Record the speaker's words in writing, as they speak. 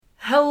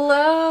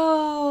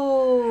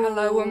Hello!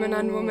 Hello, woman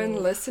on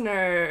woman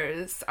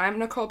listeners. I'm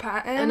Nicole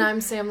Patton. And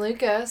I'm Sam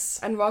Lucas.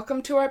 And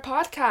welcome to our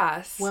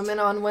podcast. Women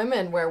on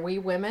Women, where we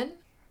women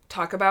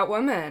talk about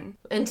women.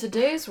 And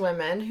today's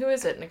women, who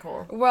is it,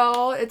 Nicole?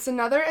 Well, it's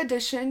another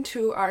addition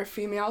to our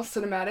Female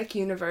Cinematic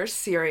Universe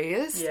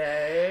series.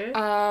 Yay.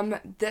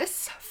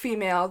 This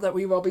female that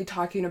we will be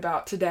talking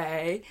about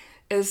today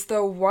is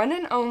the one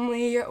and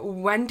only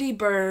Wendy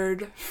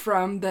Bird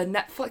from the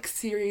Netflix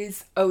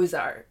series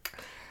Ozark.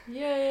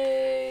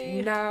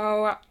 Yay!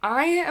 Now,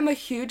 I am a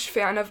huge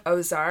fan of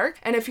Ozark,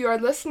 and if you are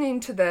listening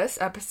to this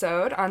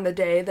episode on the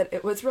day that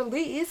it was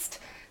released,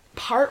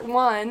 Part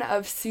 1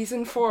 of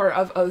Season 4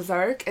 of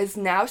Ozark is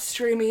now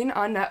streaming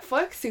on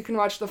Netflix. You can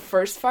watch the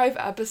first 5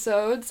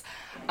 episodes.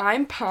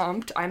 I'm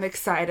pumped. I'm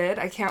excited.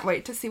 I can't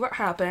wait to see what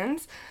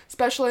happens,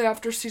 especially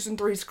after Season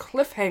 3's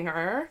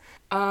cliffhanger.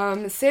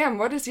 Sam,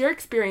 what is your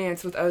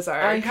experience with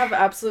Ozark? I have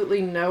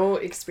absolutely no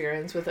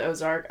experience with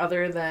Ozark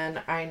other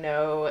than I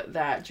know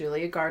that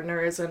Julia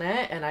Gardner is in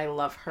it, and I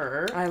love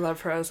her. I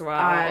love her as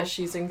well.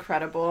 She's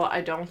incredible.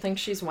 I don't think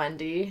she's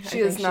Wendy. She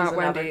is not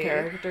Wendy. Another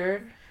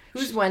character.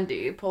 Who's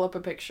Wendy? Pull up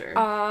a picture.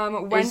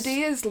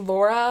 Wendy is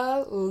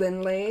Laura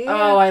Linney.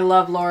 Oh, I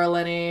love Laura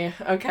Linney.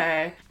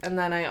 Okay. And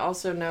then I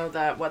also know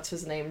that, what's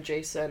his name?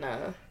 Jason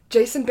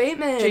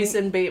Bateman.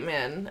 Jason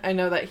Bateman. I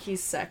know that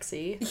he's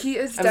sexy. He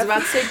is I was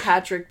about to say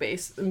Patrick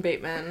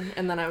Bateman,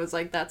 and then I was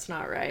like, that's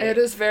not right. It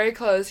is very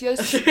close.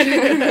 Yes.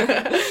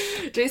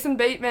 Jason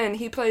Bateman,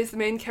 he plays the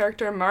main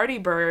character Marty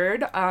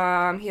Bird.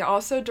 He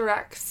also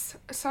directs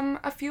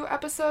a few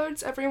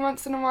episodes every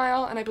once in a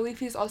while, and I believe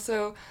he's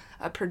also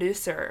a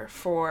producer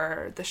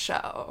for the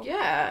show.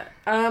 Yeah.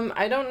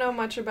 I don't know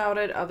much about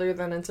it other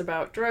than it's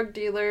about drug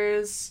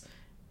dealers,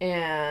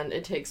 and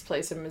it takes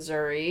place in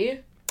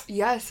Missouri.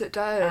 Yes, it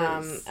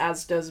does.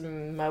 As does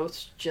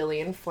most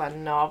Gillian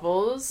Flynn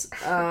novels.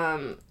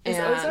 Is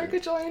Ozark a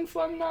Gillian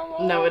Flynn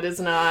novel? No, it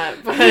is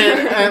not. But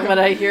when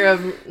I hear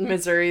of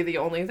Missouri, the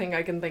only thing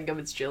I can think of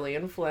is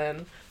Gillian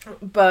Flynn.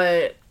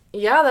 But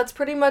yeah, that's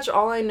pretty much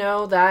all I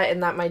know. That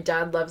and that my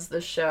dad loves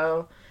this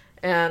show.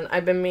 And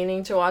I've been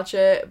meaning to watch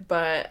it,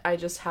 but I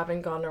just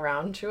haven't gone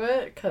around to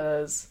it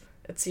because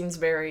it seems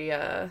very,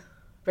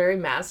 very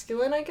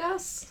masculine, I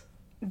guess.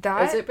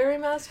 Is it very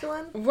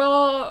masculine?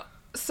 Well,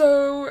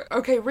 so,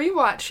 okay,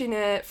 rewatching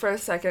it for a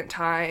second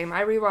time,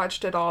 I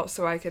rewatched it all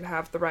so I could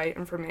have the right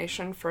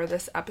information for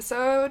this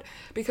episode,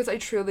 because I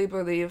truly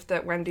believe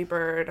that Wendy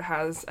Bird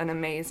has an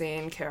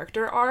amazing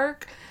character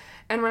arc.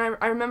 And when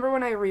I remember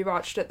when I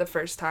rewatched it the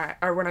first time,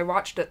 or when I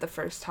watched it the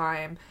first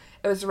time,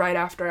 it was right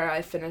after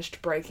I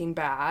finished Breaking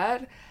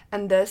Bad,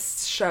 and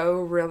this show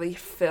really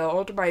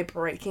filled my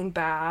Breaking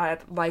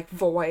Bad,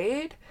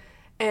 void,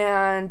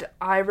 and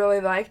I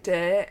really liked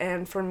it,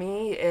 and for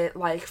me, it,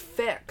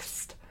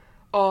 fixed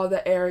all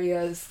the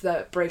areas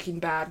that Breaking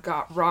Bad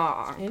got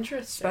wrong. Interesting.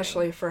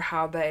 Especially for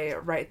how they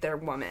write their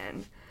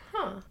women.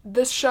 Huh.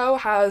 This show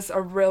has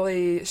a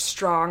really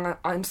strong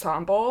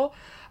ensemble,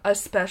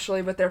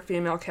 especially with their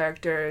female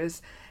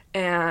characters.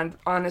 And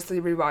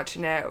honestly,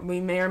 rewatching it, we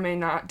may or may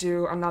not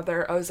do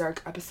another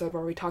Ozark episode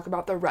where we talk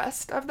about the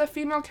rest of the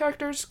female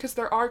characters, because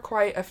there are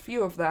quite a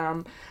few of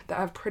them that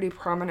have pretty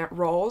prominent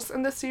roles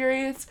in the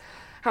series.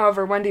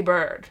 However, Wendy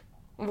Bird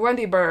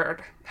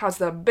has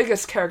the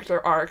biggest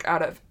character arc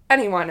out of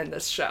anyone in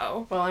this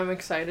show. Well, I'm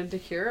excited to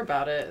hear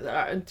about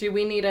it. Do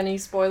we need any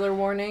spoiler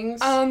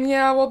warnings?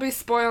 Yeah, we'll be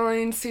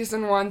spoiling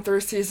season 1 through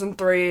season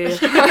 3.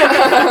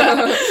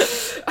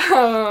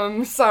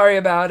 Sorry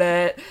about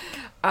it.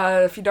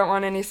 If you don't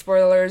want any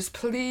spoilers,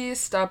 please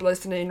stop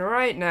listening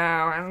right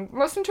now and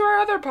listen to our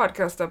other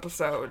podcast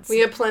episodes. We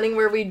have plenty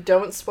where we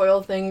don't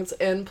spoil things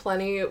and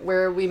plenty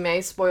where we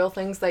may spoil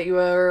things that you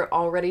are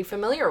already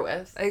familiar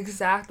with.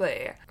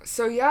 Exactly.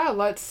 So yeah,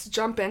 let's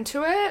jump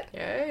into it.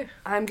 Yay.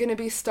 I'm going to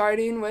be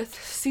starting with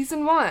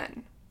season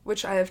 1,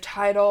 which I have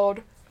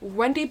titled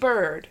Wendy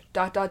Bird, ...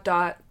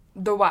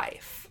 the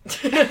wife.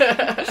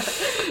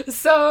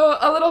 So,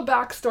 a little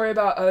backstory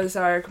about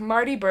Ozark.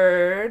 Marty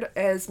Bird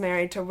is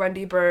married to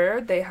Wendy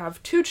Bird. They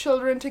have 2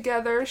 children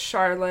together,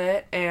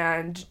 Charlotte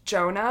and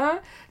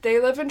Jonah. They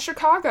live in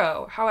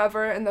Chicago.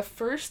 However, in the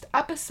first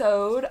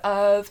episode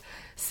of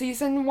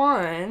season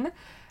 1,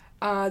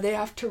 they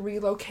have to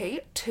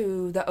relocate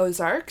to the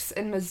Ozarks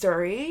in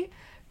Missouri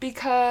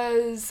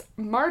because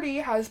Marty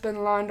has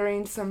been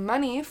laundering some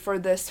money for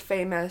this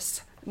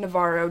famous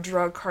Navarro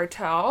drug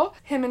cartel.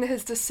 Him and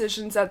his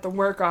decisions at the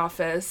work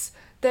office,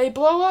 they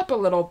blow up a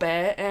little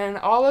bit, and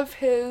all of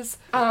his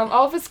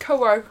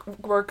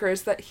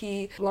co-workers that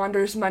he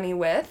launders money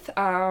with,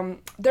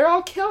 they're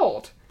all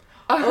killed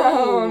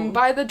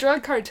by the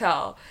drug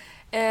cartel,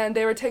 and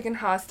they were taken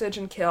hostage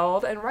and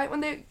killed. And right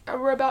when they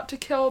were about to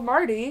kill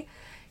Marty,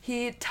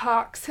 he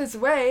talks his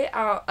way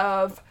out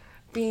of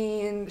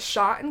being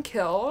shot and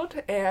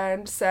killed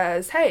and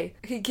says, hey,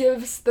 he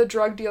gives the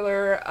drug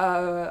dealer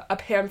a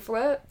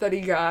pamphlet that he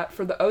got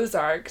for the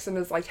Ozarks and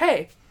is like,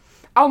 hey,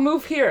 I'll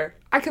move here.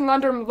 I can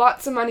launder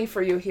lots of money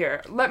for you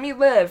here. Let me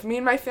live. Me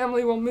and my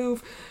family will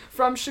move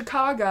from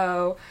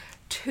Chicago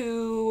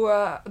to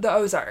the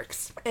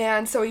Ozarks.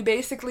 And so he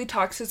basically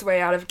talks his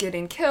way out of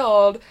getting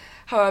killed.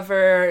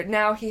 However,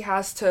 now he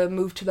has to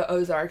move to the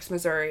Ozarks,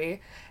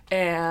 Missouri,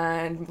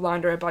 and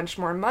launder a bunch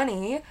more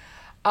money.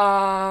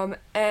 And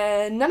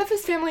none of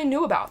his family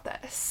knew about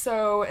this.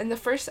 So in the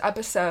first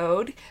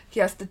episode, he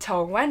has to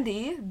tell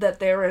Wendy that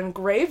they're in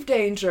grave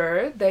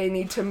danger. They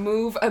need to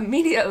move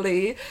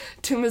immediately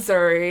to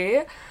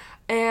Missouri.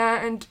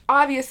 And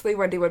obviously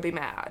Wendy would be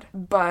mad.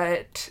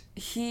 But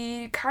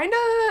he kind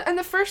of, in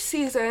the first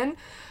season,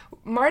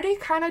 Marty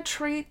kind of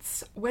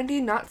treats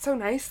Wendy not so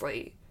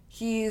nicely.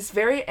 He's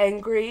very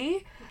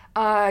angry.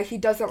 He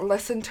doesn't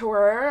listen to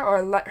her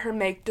or let her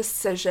make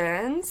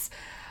decisions.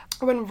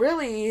 When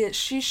really,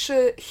 he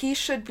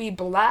should be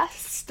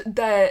blessed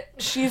that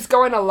she's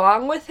going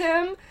along with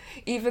him,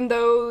 even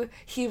though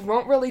he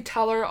won't really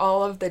tell her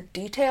all of the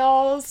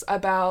details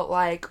about,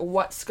 like,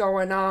 what's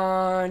going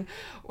on,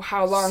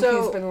 how long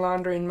he's been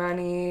laundering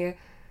money.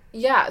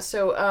 Yeah,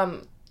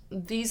 so,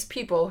 these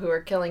people who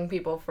are killing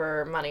people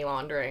for money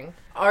laundering,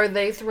 are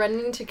they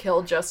threatening to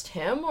kill just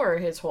him or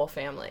his whole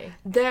family?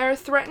 They're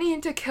threatening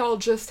to kill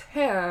just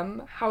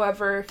him.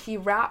 However, he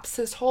wraps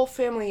his whole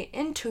family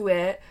into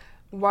it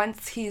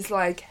once he's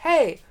like,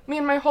 hey, me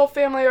and my whole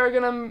family are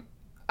gonna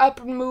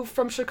up and move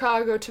from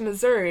Chicago to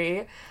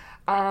Missouri.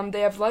 They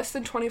have less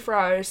than 24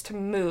 hours to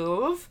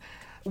move.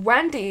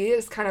 Wendy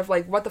is kind of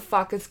like, what the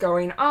fuck is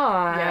going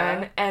on?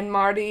 Yeah. And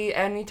Marty,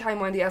 anytime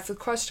Wendy asks a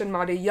question,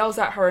 Marty yells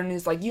at her and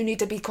he's like, you need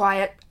to be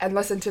quiet and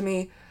listen to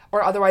me,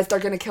 or otherwise they're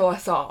gonna kill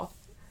us all.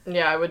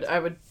 Yeah, I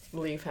would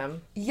leave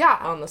him. Yeah.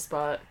 On the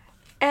spot.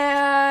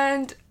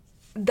 And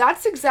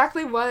that's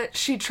exactly what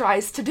she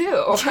tries to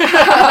do.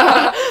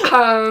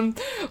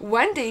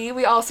 Wendy,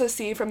 we also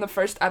see from the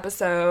first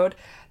episode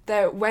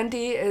that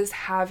Wendy is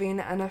having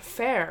an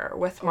affair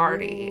with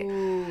Marty.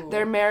 Ooh.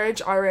 Their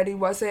marriage already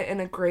wasn't in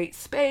a great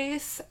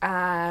space,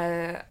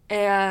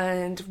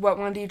 and what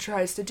Wendy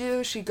tries to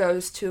do, she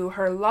goes to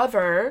her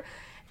lover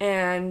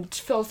and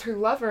fills her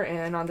lover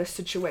in on the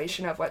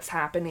situation of what's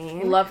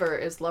happening. Lover,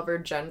 is lover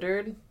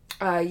gendered?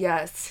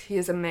 Yes, he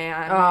is a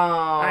man. Oh.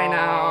 I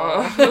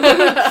know.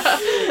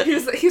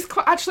 he's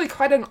actually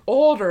quite an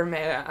older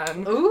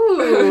man.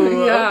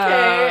 Ooh, yeah.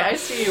 Okay, I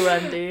see you,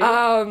 Wendy.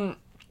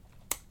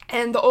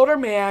 And the older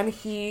man,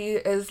 he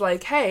is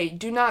like, hey,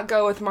 do not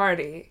go with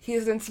Marty.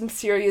 He's in some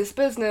serious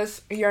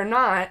business. You're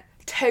not.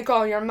 Take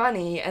all your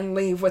money and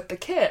leave with the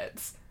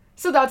kids.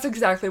 So that's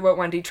exactly what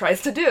Wendy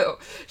tries to do.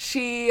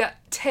 She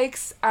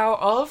takes out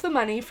all of the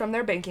money from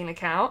their banking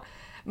account.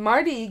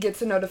 Marty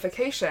gets a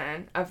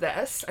notification of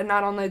this, and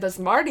not only does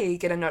Marty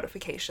get a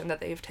notification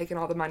that they've taken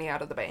all the money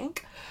out of the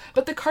bank,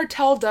 but the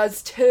cartel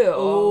does too.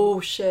 Oh,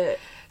 shit.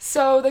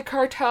 So the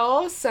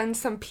cartel sends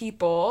some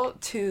people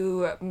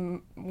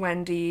to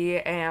Wendy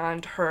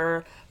and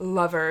her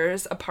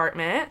lover's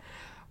apartment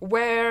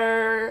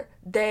where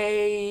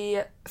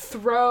they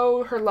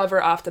throw her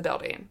lover off the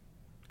building.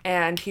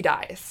 And he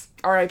dies.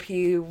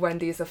 R.I.P.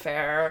 Wendy's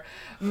affair.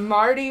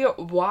 Marty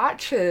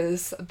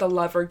watches the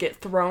lover get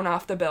thrown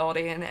off the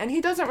building, and he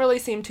doesn't really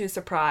seem too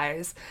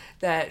surprised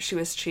that she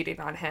was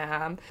cheating on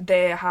him.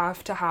 They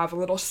have to have a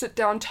little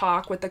sit-down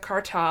talk with the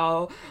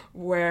cartel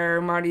where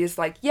Marty's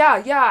like,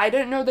 yeah, I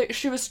didn't know that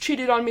she was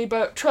cheated on me,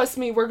 but trust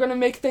me, we're gonna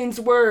make things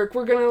work.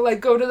 We're gonna, like,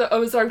 go to the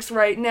Ozarks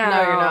right now.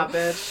 No, you're not,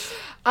 bitch.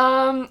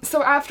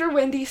 So after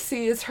Wendy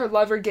sees her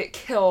lover get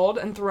killed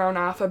and thrown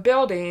off a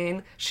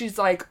building, she's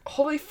like,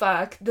 holy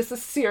fuck, this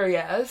is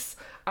serious.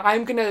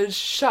 I'm gonna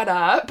shut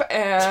up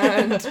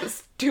and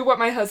do what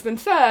my husband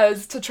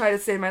says to try to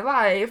save my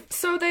life.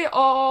 So they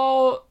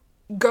all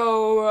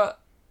go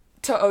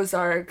to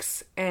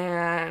Ozarks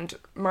and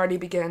Marty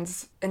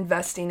begins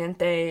investing in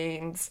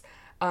things,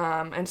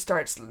 and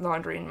starts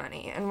laundering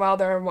money. And while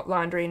they're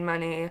laundering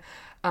money,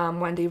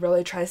 Wendy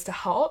really tries to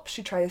help.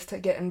 She tries to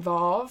get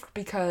involved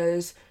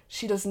because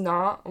she does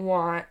not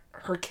want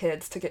her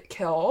kids to get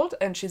killed,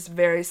 and she's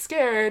very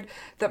scared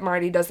that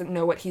Marty doesn't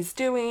know what he's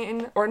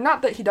doing, or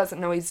not that he doesn't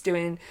know what he's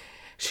doing.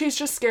 She's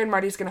just scared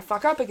Marty's gonna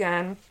fuck up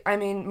again. I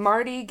mean,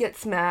 Marty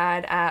gets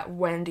mad at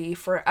Wendy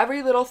for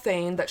every little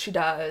thing that she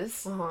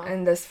does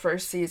in this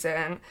first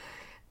season,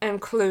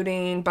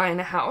 including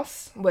buying a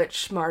house,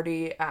 which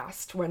Marty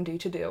asked Wendy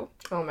to do.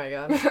 Oh my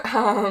god.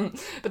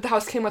 But the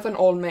house came with an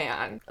old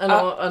man. An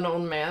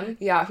old man?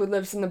 Yeah, who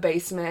lives in the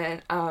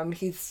basement.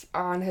 He's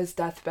on his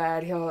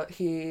deathbed.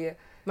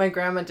 My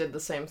grandma did the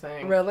same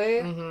thing. Really?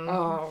 Mm-hmm.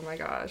 Oh my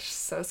gosh,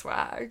 so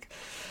swag.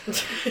 But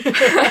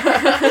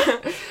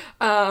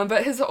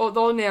the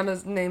old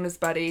name is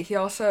Buddy. He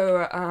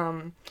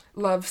also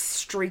loves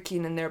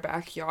streaking in their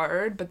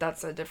backyard, but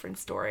that's a different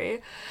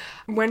story.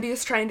 Wendy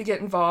is trying to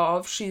get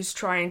involved. She's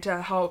trying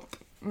to help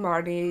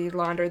Marty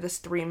launder this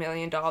 $3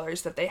 million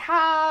that they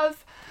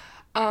have.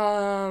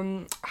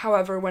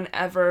 However,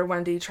 whenever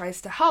Wendy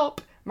tries to help,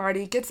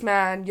 Marty gets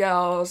mad,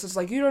 yells, is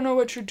like, you don't know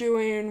what you're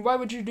doing. Why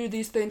would you do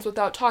these things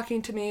without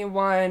talking to me?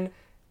 When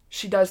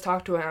she does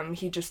talk to him,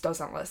 he just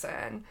doesn't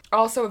listen.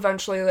 Also,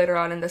 eventually, later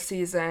on in the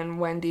season,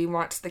 Wendy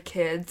wants the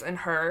kids and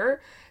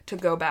her to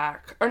go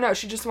back. Or no,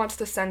 she just wants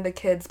to send the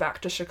kids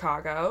back to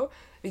Chicago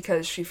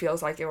because she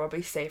feels like it will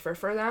be safer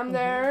for them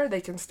there.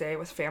 They can stay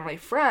with family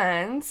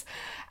friends,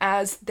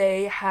 as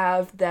they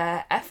have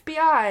the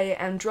FBI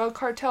and drug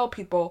cartel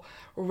people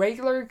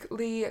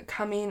regularly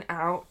coming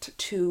out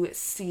to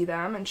see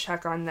them and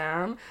check on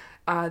them.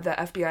 The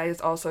FBI is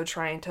also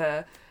trying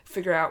to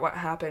figure out what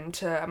happened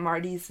to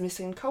Marty's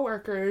missing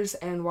coworkers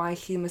and why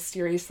he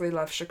mysteriously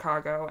left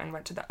Chicago and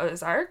went to the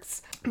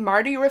Ozarks.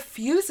 Marty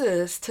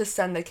refuses to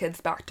send the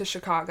kids back to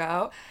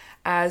Chicago,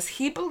 as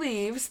he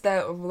believes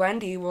that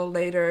Wendy will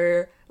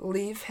later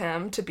leave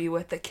him to be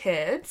with the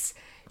kids.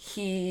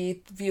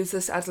 He views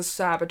this as a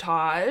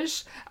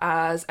sabotage,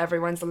 as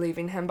everyone's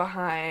leaving him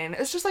behind.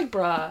 It's just like,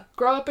 bruh,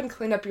 grow up and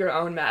clean up your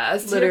own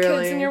mess. Literally. Your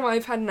kids and your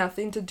wife had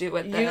nothing to do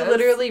with this. You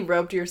literally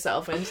roped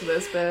yourself into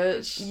this,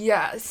 bitch.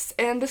 Yes,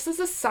 and this is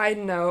a side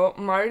note.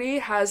 Marty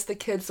has the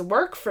kids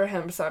work for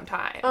him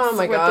sometimes. Oh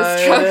my god. With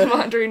this drug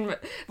laundering,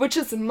 which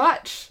is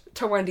much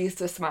to Wendy's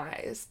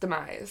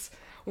demise.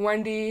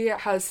 Wendy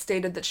has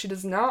stated that she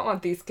does not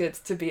want these kids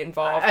to be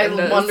involved in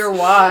this. I wonder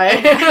why.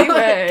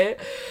 Anyway,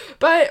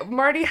 but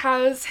Marty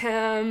has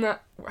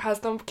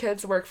the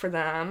kids work for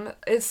them.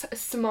 It's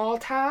small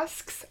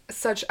tasks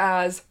such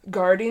as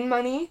guarding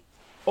money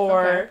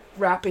or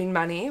wrapping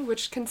money,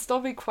 which can still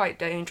be quite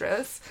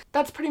dangerous.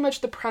 That's pretty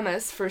much the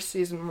premise for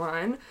season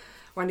 1.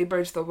 Wendy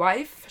Bird's the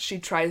wife. She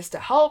tries to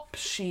help.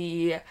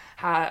 She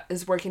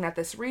is working at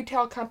this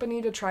retail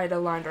company to try to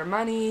launder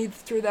money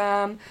through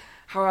them.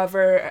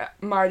 However,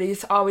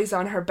 Marty's always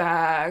on her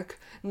back,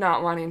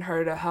 not wanting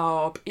her to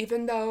help,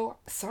 even though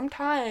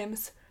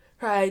sometimes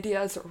her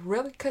ideas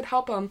really could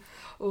help them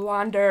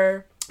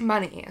launder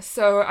money.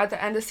 So at the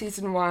end of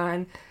season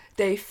 1,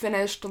 they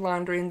finished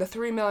laundering the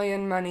 $3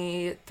 million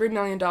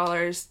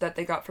that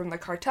they got from the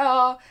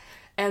cartel,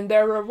 and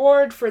their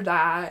reward for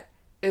that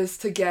is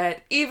to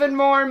get even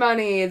more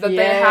money that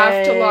they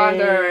have to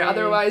launder,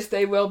 otherwise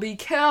they will be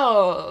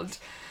killed.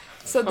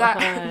 So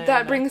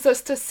that brings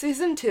us to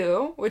season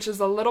 2, which is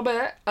a little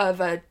bit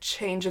of a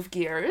change of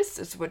gears,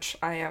 is which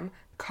I am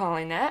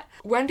calling it.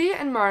 Wendy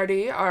and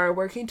Marty are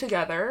working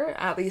together,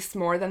 at least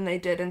more than they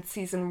did in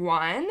season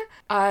 1.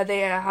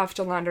 They have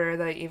to launder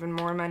the even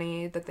more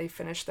money that they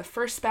finished the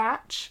first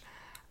batch.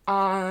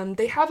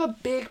 They have a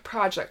big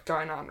project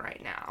going on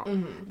right now.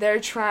 They're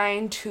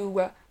trying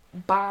to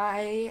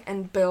buy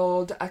and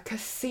build a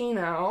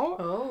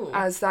casino,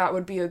 as that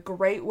would be a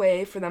great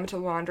way for them to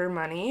launder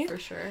money. For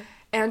sure.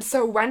 And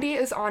so Wendy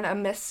is on a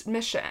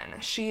mission.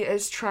 She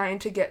is trying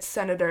to get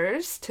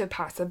senators to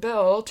pass a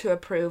bill to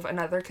approve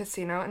another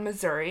casino in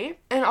Missouri.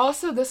 And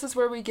also, this is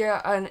where we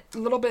get a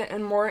little bit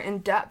more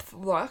in-depth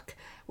look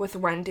with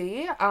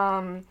Wendy.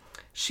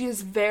 She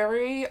is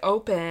very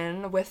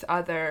open with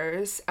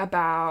others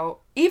about,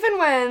 even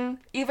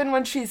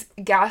when she's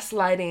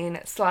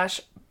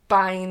gaslighting /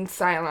 buying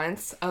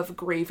silence of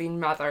grieving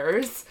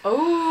mothers.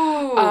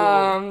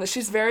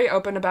 She's very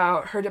open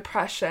about her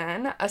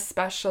depression,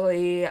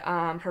 especially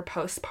her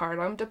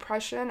postpartum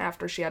depression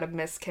after she had a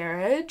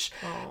miscarriage.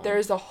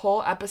 There's a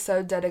whole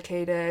episode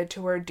dedicated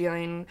to her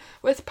dealing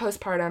with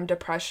postpartum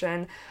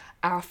depression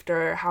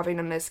after having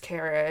a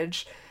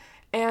miscarriage.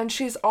 And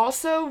she's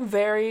also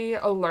very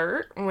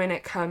alert when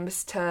it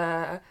comes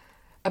to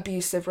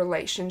abusive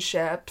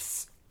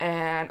relationships,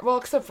 and, well,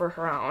 except for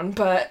her own,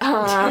 but,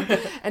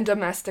 and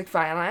domestic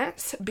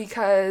violence,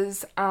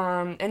 because,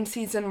 in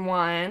season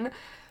 1,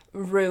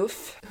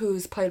 Ruth,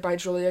 who's played by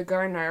Julia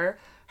Garner,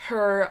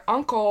 her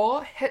uncle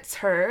hits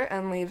her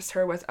and leaves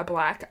her with a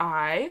black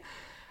eye.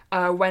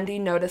 Wendy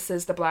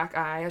notices the black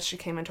eye as she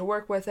came into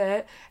work with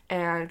it,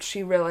 and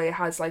she really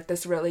has,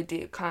 this really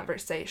deep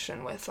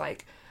conversation with,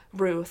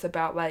 Ruth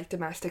about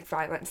domestic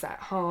violence at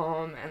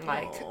home, and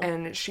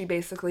and she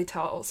basically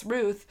tells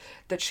Ruth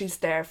that she's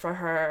there for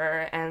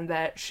her and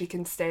that she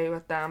can stay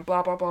with them,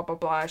 blah blah blah blah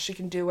blah. She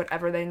can do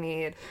whatever they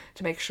need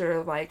to make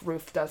sure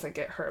Ruth doesn't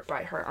get hurt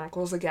by her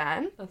uncles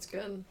again. That's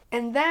good.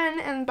 And then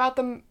in about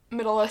the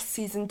middle of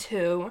season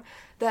 2,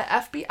 the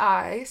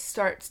FBI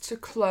starts to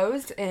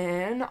close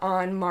in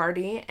on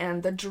Marty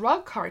and the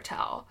drug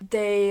cartel.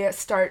 They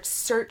start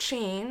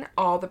searching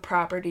all the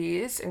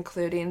properties,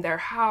 including their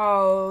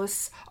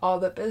house, all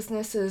the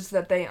businesses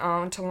that they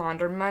own to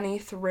launder money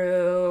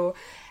through,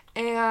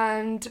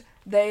 and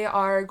they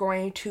are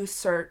going to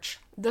search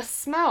the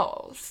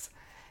Smells.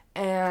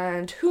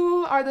 And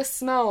who are the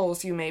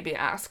Smells, you may be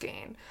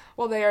asking?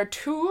 Well, they are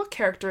 2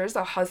 characters,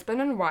 a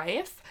husband and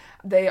wife.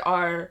 They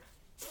are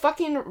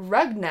fucking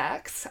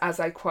rednecks, as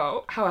I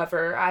quote.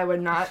 However, I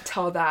would not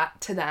tell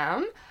that to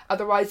them.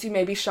 Otherwise, you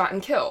may be shot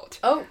and killed.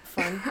 Oh,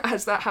 fun.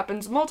 As that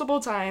happens multiple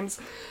times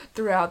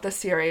throughout the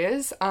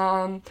series.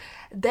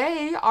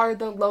 They are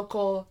the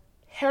local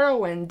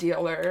heroin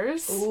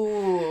dealers.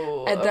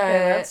 Ooh, okay,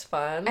 that's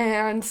fun.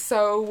 And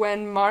so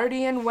when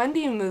Marty and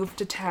Wendy moved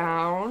to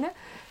town,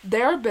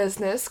 their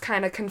business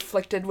kind of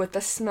conflicted with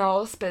the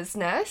Smells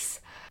business.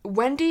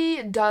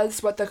 Wendy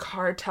does what the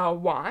cartel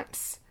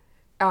wants,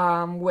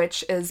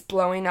 which is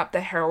blowing up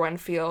the heroin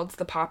fields,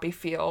 the poppy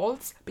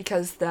fields,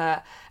 because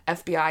the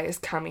FBI is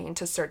coming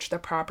to search the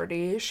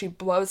property. She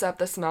blows up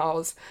the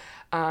Smells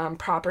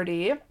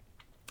property,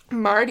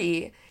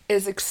 Marty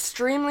is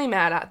extremely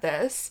mad at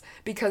this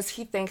because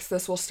he thinks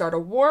this will start a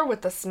war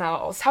with the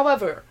Smells.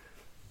 However,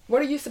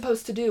 what are you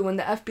supposed to do when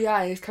the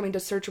FBI is coming to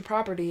search your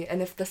property,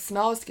 and if the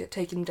Smells get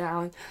taken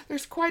down,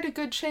 there's quite a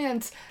good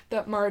chance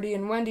that Marty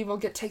and Wendy will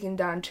get taken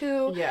down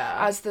too. Yeah.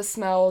 As the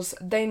Smells,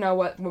 they know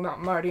what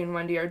Marty and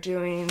Wendy are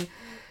doing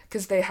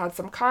because they had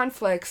some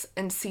conflicts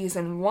in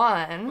season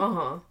 1.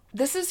 Uh-huh.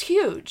 This is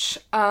huge.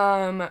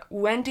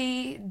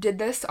 Wendy did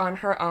this on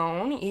her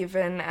own,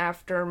 even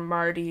after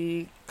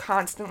Marty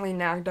constantly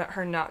nagged at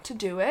her not to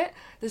do it.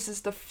 This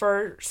is the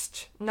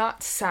first,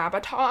 not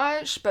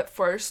sabotage, but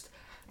first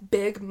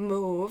big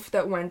move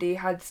that Wendy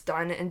has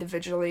done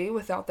individually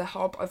without the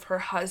help of her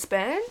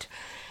husband.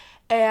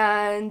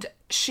 And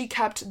she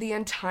kept the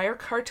entire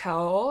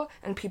cartel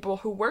and people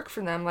who work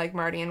for them, like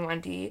Marty and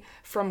Wendy,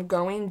 from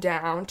going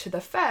down to the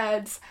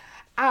feds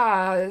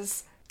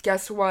as...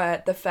 Guess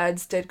what? The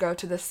feds did go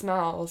to the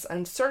Smells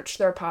and search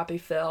their poppy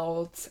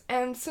fields,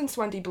 and since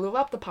Wendy blew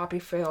up the poppy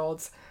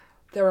fields,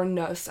 there were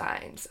no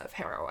signs of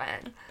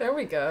heroin. There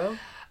we go.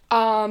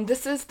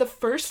 This is the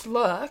first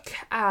look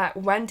at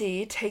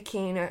Wendy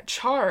taking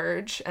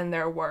charge in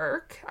their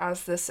work,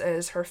 as this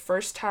is her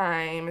first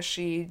time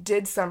she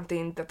did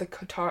something that the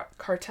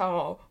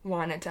cartel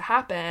wanted to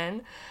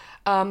happen.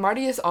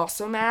 Marty is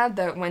also mad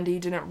that Wendy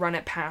didn't run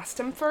it past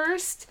him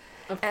first.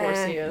 Of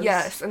course he is.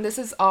 Yes, and this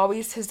is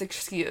always his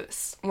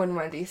excuse when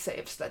Wendy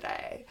saves the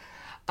day.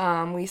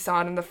 We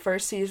saw it in the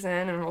first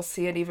season, and we'll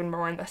see it even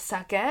more in the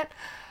second.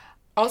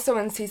 Also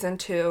in season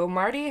 2,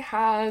 Marty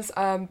has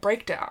a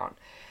breakdown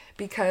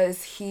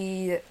because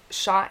he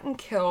shot and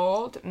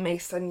killed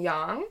Mason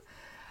Young.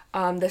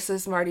 This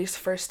is Marty's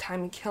first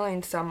time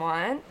killing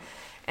someone.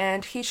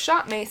 And he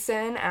shot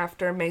Mason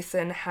after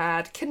Mason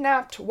had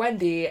kidnapped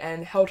Wendy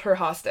and held her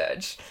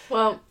hostage.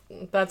 Well,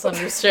 that's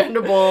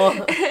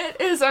understandable. It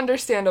is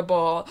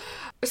understandable.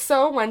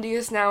 So Wendy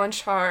is now in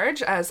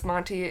charge as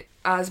Marty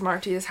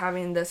is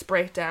having this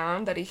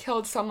breakdown that he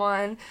killed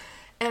someone.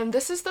 And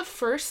this is the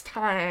first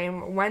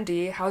time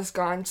Wendy has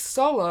gone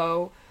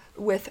solo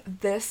with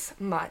this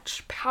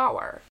much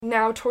power.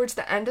 Now, towards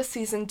the end of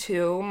season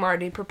 2,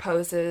 Marty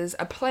proposes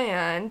a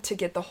plan to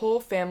get the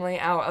whole family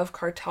out of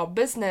cartel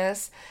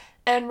business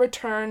and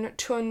return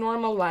to a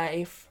normal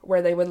life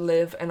where they would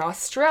live in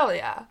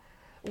Australia.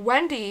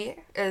 Wendy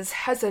is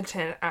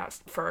hesitant at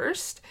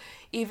first,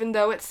 even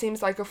though it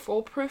seems like a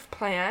foolproof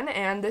plan,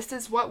 and this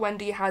is what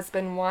Wendy has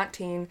been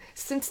wanting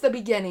since the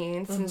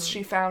beginning, since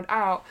she found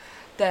out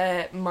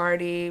that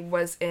Marty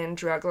was in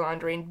drug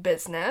laundering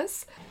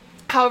business.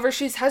 However,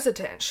 she's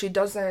hesitant. She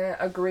doesn't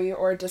agree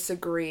or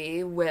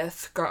disagree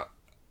with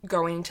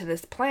going to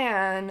this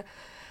plan.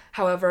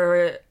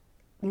 However,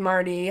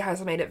 Marty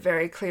has made it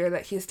very clear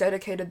that he's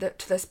dedicated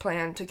to this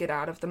plan to get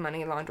out of the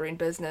money laundering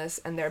business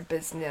and their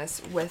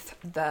business with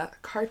the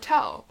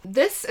cartel.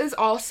 This is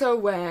also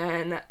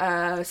when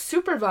a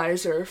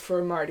supervisor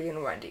for Marty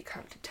and Wendy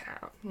come to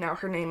town. Now,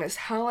 her name is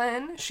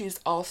Helen. She's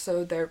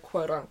also their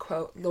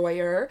quote-unquote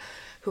lawyer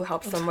who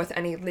helps them with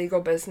any legal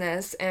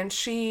business, and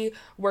she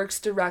works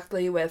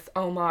directly with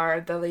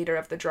Omar, the leader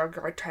of the drug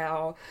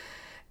cartel.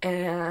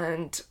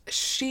 And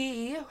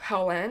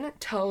Helen,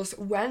 tells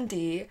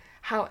Wendy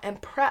how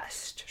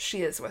impressed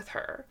she is with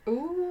her.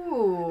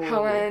 Ooh.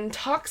 Helen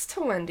talks to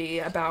Wendy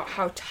about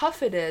how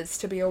tough it is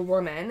to be a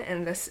woman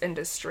in this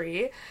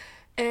industry,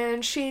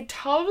 and she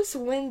tells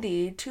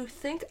Wendy to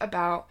think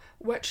about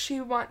what she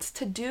wants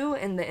to do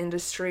in the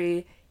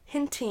industry,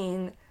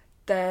 hinting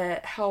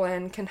that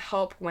Helen can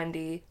help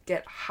Wendy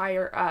get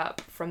higher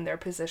up from their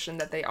position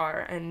that they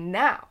are in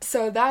now.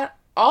 So that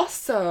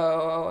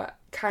also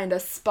kind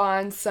of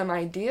spawned some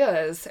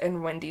ideas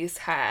in Wendy's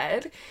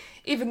head,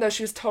 even though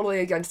she was totally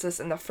against this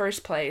in the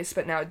first place,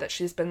 but now that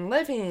she's been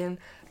living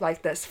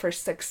like this for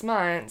 6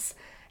 months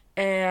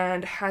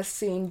and has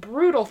seen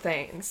brutal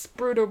things,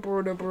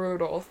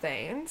 brutal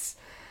things.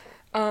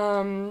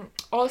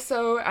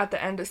 Also, at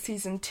the end of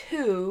season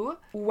 2,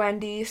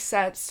 Wendy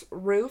sets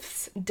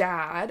Ruth's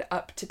dad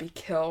up to be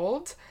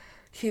killed.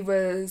 He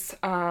was,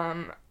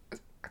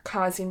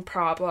 causing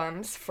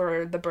problems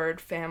for the Bird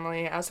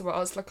family as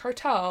well as the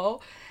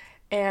cartel,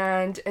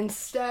 and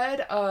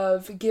instead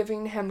of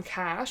giving him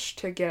cash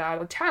to get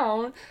out of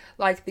town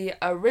like the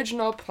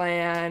original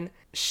plan,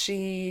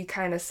 she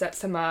kind of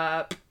sets him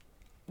up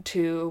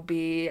to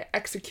be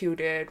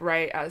executed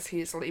right as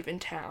he's leaving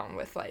town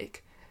with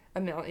like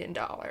 $1 million.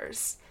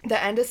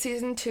 The end of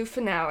season 2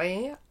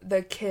 finale,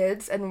 the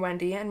kids and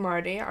Wendy and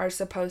Marty are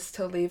supposed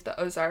to leave the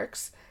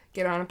Ozarks,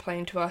 get on a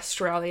plane to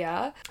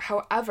Australia.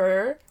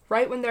 However,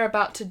 right when they're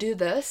about to do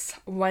this,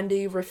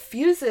 Wendy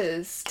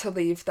refuses to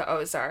leave the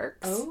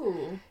Ozarks.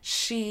 Oh.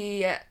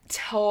 She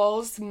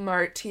tells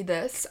Marty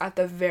this at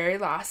the very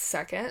last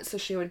second, so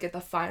she would get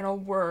the final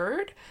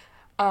word.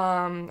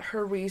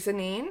 Her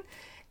reasoning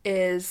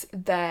is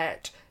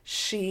that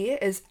she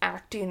is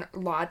acting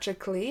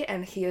logically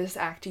and he is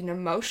acting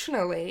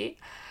emotionally.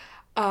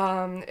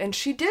 And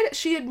she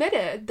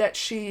admitted that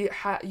she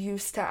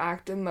used to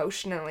act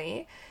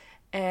emotionally,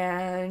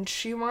 and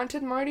she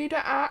wanted Marty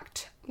to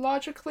act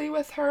logically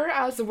with her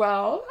as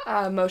well.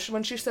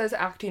 When she says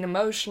acting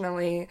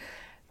emotionally,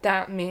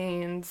 that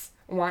means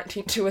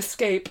wanting to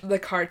escape the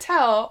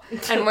cartel.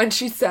 And when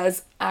she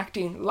says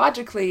acting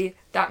logically,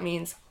 that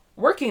means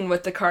working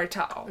with the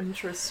cartel.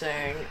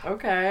 Interesting.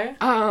 Okay.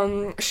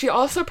 She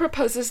also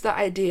proposes the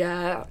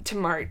idea to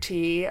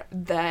Marty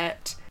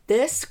that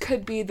this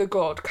could be the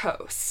Gold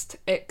Coast.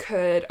 It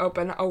could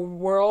open a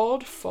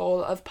world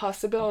full of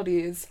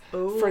possibilities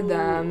for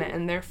them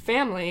and their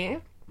family.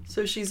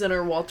 So she's in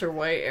her Walter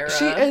White era.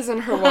 She is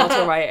in her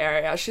Walter White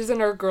area. She's in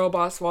her girl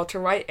boss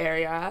Walter White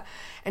area.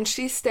 And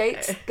she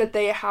states that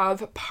they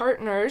have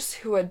partners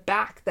who would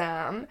back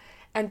them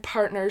and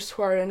partners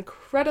who are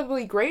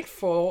incredibly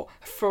grateful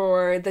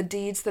for the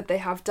deeds that they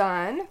have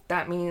done.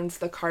 That means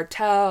the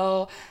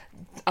cartel,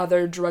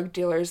 other drug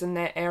dealers in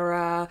the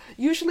era,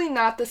 usually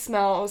not the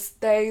Smells.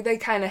 They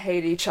kind of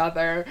hate each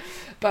other,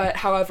 but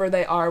however,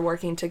 they are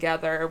working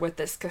together with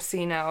this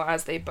casino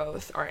as they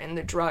both are in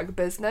the drug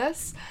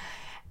business.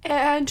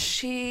 And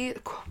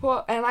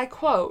and I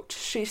quote,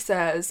 she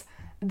says,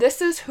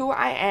 "This is who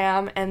I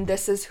am and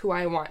this is who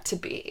I want to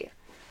be."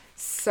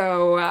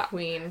 So,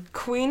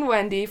 Queen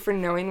Wendy for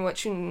knowing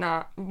what you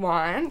not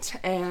want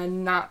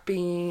and not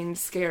being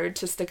scared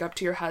to stick up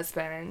to your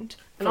husband.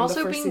 And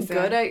also being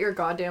good at your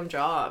goddamn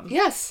job.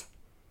 Yes.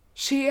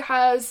 She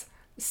has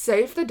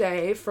saved the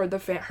day for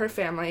her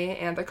family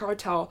and the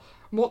cartel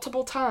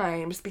multiple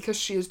times because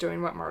she is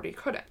doing what Marty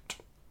couldn't.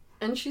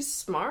 And she's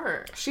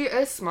smart. She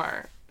is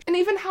smart. And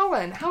even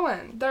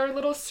Helen, their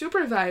little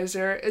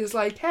supervisor, is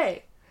like,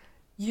 hey,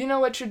 you know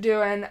what you're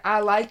doing. I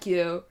like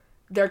you.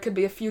 There could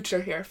be a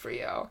future here for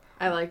you.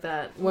 I like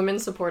that. Women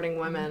supporting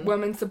women.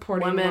 Women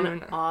supporting women.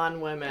 Women on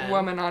women.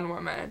 Women on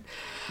women.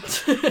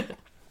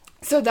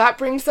 So that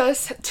brings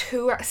us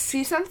to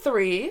season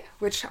 3,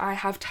 which I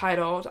have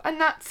titled A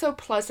Not So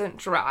Pleasant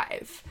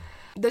Drive.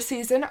 The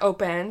season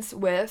opens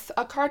with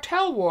a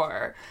cartel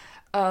war.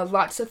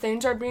 Lots of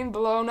things are being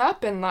blown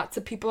up and lots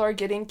of people are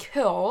getting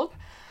killed.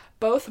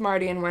 Both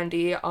Marty and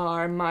Wendy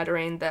are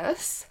moderating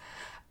this.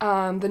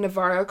 The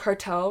Navarro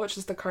cartel, which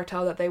is the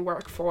cartel that they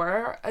work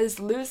for, is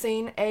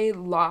losing a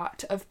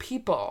lot of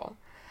people.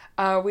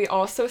 We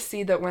also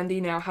see that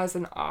Wendy now has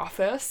an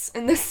office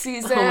in this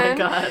season. Oh my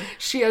god.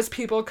 She has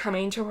people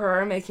coming to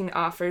her, making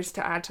offers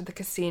to add to the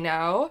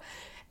casino.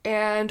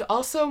 And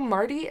also,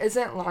 Marty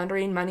isn't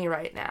laundering money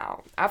right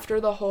now. After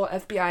the whole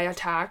FBI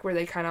attack, where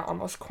they kind of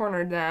almost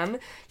cornered them,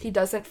 he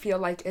doesn't feel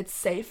like it's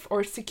safe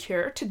or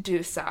secure to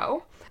do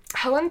so.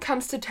 Helen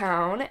comes to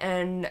town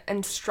and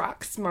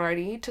instructs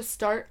Marty to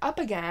start up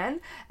again,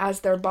 as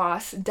their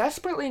boss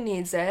desperately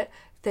needs it,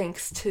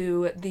 thanks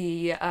to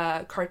the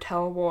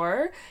cartel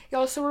war. He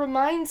also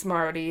reminds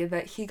Marty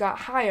that he got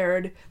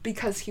hired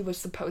because he was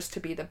supposed to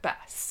be the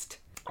best.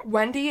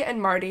 Wendy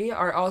and Marty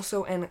are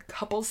also in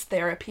couples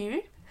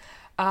therapy.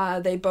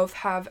 They both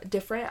have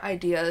different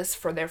ideas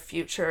for their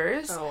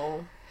futures.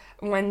 Oh.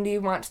 Wendy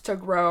wants to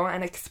grow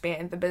and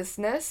expand the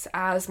business,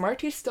 as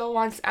Marty still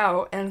wants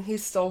out, and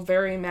he's still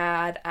very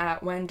mad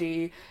at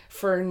Wendy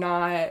for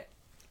not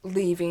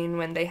leaving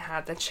when they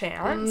had the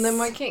chance. Then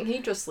why can't he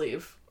just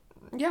leave?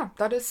 Yeah,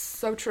 that is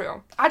so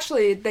true.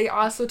 Actually, they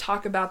also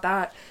talk about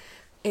that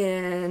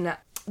in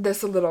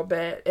this a little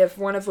bit. If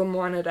one of them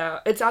wanted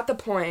out, it's at the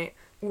point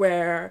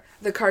where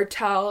the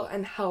cartel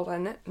and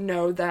Helen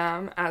know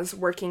them as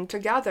working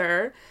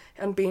together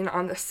and being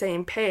on the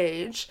same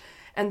page,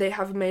 and they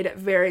have made it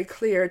very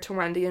clear to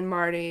Wendy and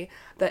Marty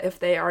that if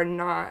they are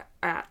not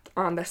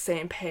on the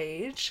same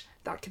page,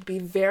 that could be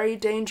very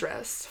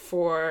dangerous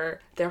for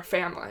their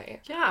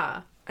family.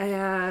 Yeah.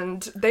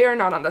 And they are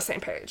not on the same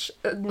page.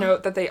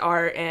 Note that they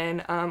are in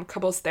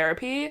couples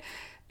therapy.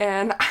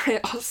 And I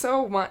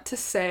also want to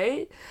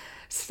state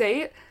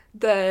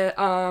that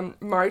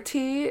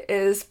Marty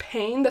is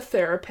paying the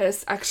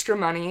therapist extra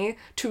money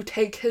to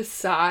take his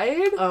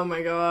side. Oh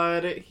my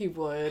god, he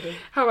would.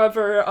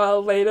 However,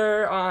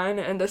 later on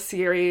in the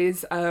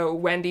series,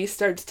 Wendy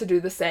starts to do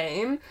the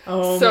same.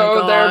 Oh so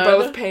my god. They're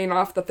both paying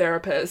off the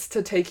therapist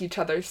to take each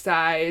other's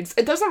sides.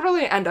 It doesn't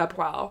really end up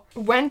well.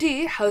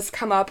 Wendy has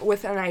come up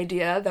with an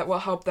idea that will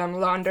help them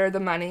launder the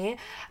money,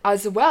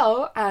 as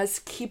well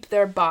as keep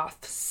their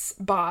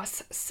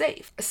boss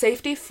safe.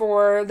 Safety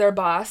for their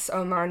boss,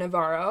 Omar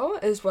Navarro,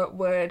 is what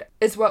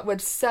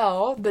would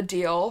sell the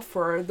deal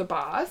for the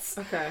boss.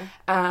 Okay.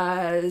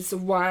 As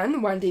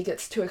one, Wendy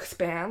gets to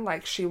expand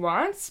like she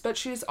wants, but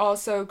she's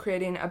also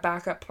creating a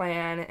backup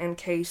plan in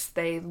case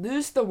they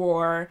lose the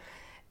war,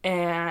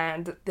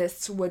 and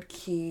this would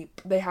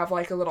they have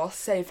like a little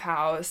safe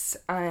house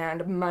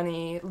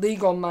and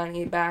legal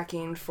money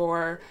backing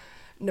for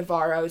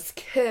Navarro's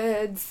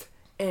kids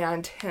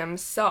and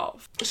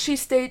himself. She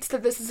states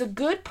that this is a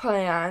good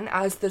plan,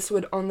 as this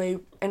would only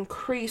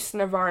increase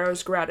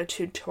Navarro's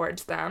gratitude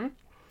towards them.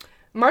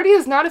 Marty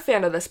is not a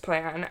fan of this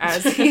plan,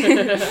 as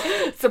he,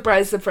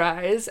 surprise,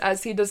 surprise,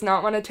 as he does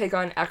not want to take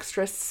on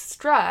extra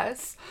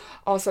stress.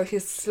 Also,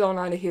 he's still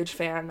not a huge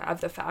fan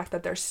of the fact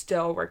that they're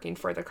still working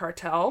for the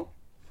cartel.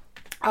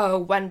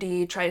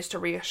 Wendy tries to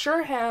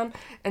reassure him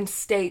and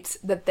states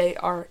that they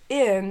are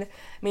in,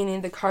 meaning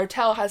the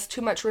cartel has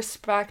too much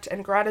respect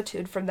and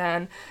gratitude for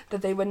them,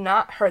 that they would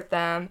not hurt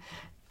them,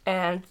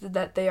 and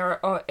that they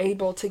are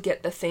able to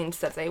get the things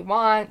that they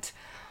want.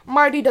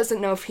 Marty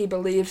doesn't know if he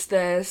believes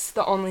this.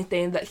 The only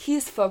thing that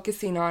he's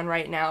focusing on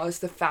right now is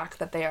the fact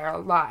that they are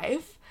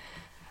alive.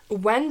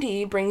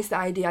 Wendy brings the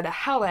idea to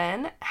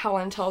Helen.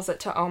 Helen tells it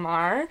to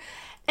Omar.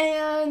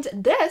 And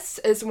this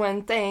is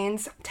when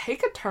things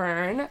take a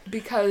turn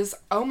because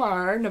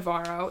Omar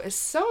Navarro is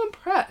so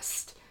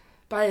impressed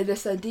by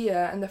this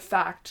idea and the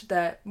fact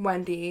that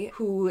Wendy,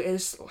 who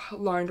is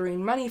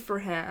laundering money for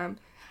him,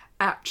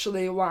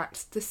 actually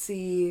wants to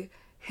see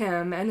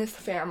him and his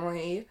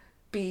family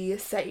be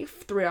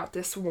safe throughout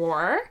this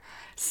war.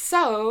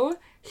 So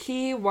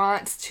he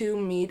wants to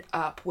meet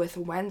up with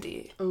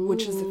Wendy,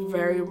 which is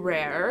very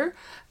rare.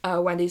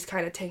 Wendy's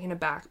kind of taken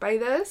aback by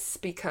this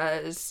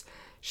because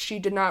she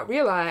did not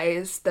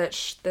realize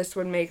that this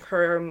would make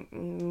her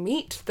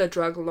meet the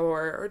drug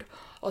lord.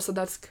 Also,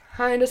 that's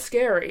kind of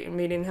scary,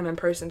 meeting him in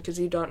person, because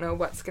you don't know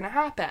what's going to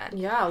happen.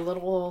 Yeah,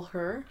 little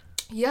her.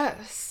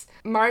 Yes.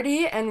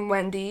 Marty and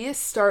Wendy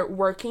start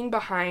working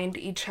behind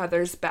each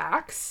other's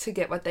backs to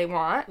get what they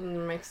want.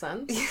 Makes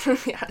sense.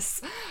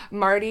 Yes.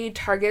 Marty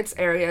targets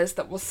areas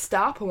that will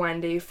stop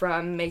Wendy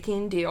from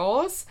making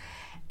deals.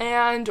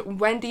 And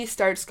Wendy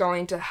starts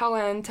going to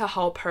Helen to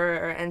help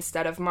her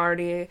instead of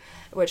Marty,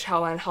 which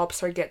Helen helps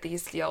her get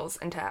these deals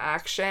into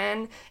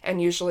action. And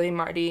usually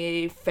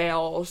Marty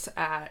fails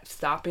at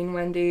stopping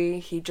Wendy.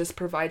 He just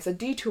provides a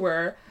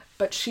detour,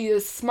 but she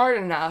is smart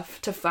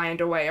enough to find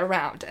a way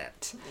around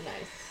it.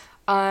 Nice.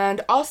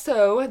 And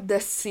also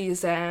this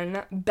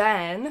season,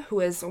 Ben, who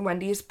is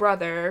Wendy's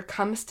brother,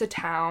 comes to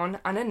town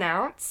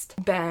unannounced.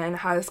 Ben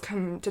has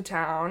come to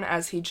town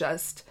as he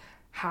just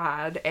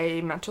had a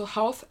mental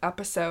health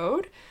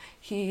episode.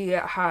 He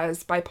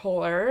has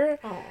bipolar.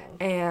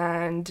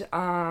 And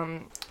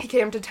he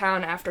came to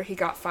town after he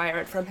got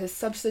fired from his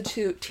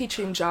substitute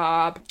teaching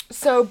job.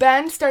 So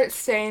Ben starts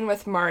staying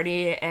with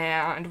Marty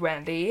and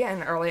Wendy,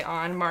 and early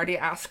on Marty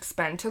asks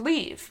Ben to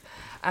leave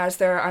as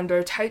they're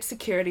under tight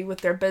security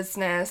with their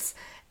business.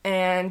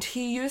 And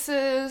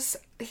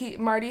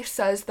Marty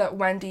says that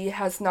Wendy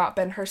has not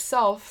been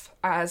herself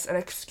as an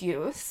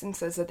excuse and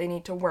says that they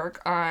need to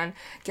work on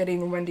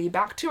getting Wendy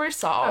back to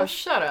herself. Oh,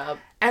 shut up.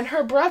 And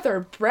her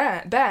brother,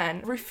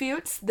 Ben,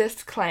 refutes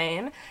this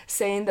claim,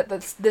 saying that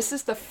this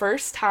is the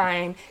first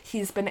time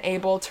he's been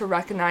able to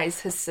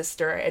recognize his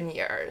sister in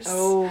years.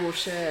 Oh,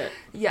 shit.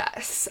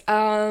 Yes.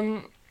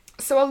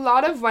 So a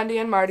lot of Wendy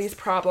and Marty's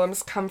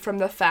problems come from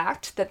the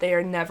fact that they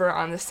are never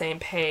on the same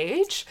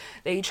page.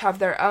 They each have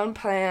their own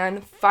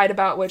plan, fight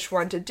about which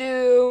one to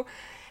do,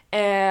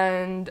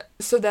 and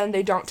so then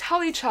they don't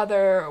tell each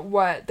other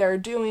what they're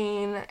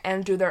doing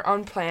and do their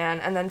own plan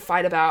and then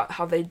fight about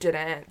how they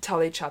didn't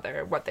tell each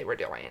other what they were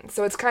doing.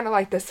 So it's kind of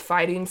like this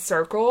fighting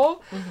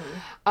circle.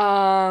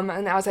 Mm-hmm.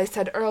 And as I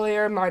said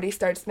earlier, Marty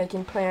starts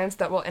making plans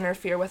that will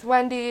interfere with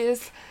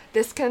Wendy's.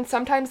 This can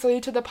sometimes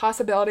lead to the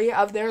possibility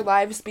of their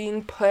lives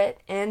being put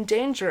in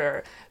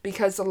danger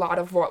because a lot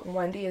of what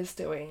Wendy is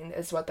doing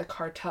is what the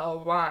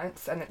cartel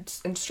wants and it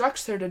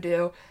instructs her to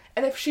do.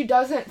 And if she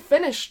doesn't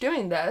finish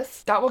doing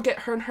this, that will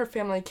get her and her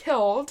family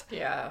killed.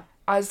 Yeah.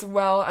 As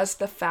well as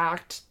the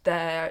fact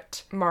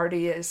that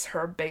Marty is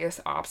her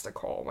biggest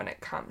obstacle when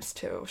it comes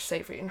to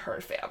saving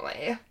her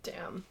family.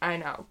 Damn. I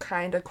know,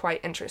 kind of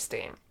quite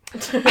interesting.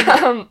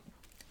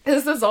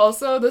 This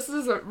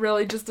is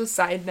really just a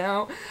side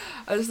note.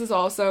 This is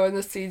also in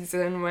the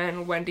season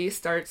when Wendy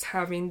starts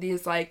having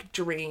these, like,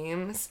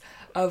 dreams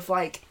of,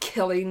 like,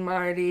 killing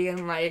Marty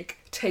and, like,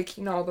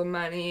 taking all the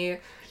money.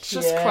 It's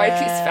just quite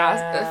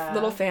these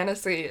little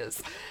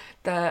fantasies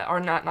that are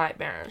not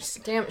nightmares.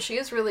 Damn, she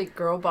is really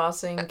girl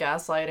bossing,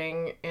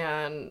 gaslighting,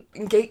 and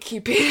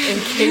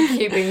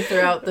gatekeeping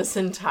throughout this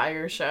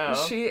entire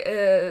show. She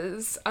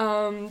is.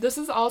 This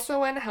is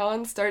also when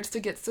Helen starts to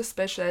get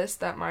suspicious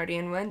that Marty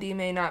and Wendy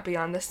may not be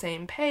on the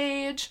same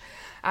page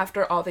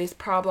after all these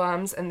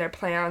problems and their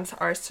plans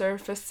are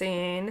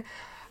surfacing.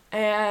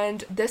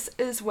 And this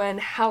is when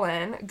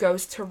Helen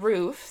goes to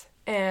Ruth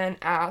and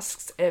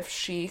asks if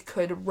she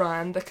could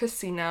run the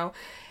casino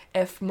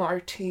if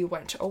Marty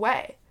went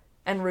away.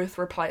 And Ruth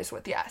replies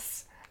with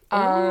yes.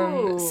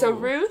 So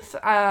Ruth,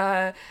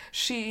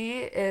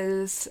 she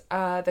is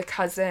the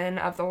cousin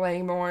of the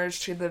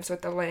Langmores. She lives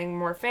with the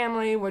Langmore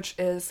family, which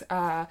is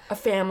a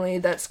family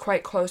that's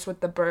quite close with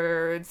the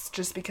Byrds,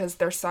 just because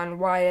their son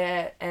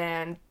Wyatt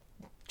and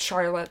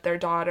Charlotte, their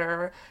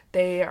daughter,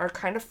 they are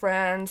kind of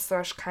friends,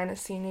 so kind of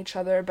seeing each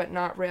other, but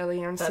not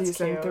really in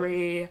season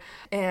 3.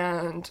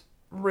 And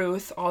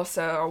Ruth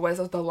also was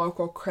the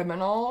local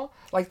criminal.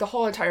 Like, the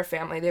whole entire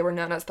family, they were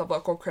known as the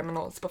local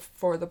criminals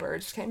before the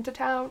Byrds came to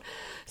town.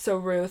 So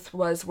Ruth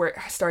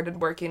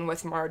started working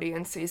with Marty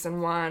in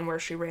season 1, where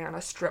she ran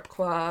a strip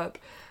club.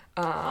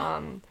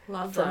 Love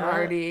for that.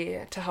 Marty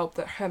to help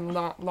him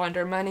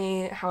launder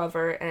money.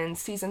 However, in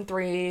season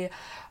 3,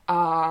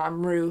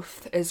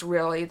 Ruth is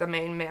really the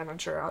main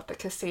manager at the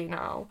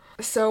casino.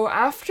 So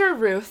after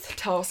Ruth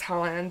tells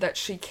Helen that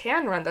she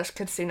can run this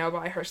casino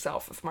by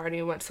herself if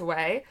Marty went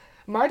away,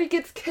 Marty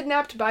gets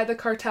kidnapped by the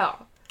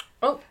cartel.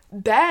 Oh.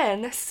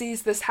 Ben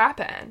sees this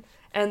happen,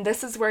 and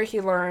this is where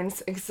he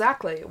learns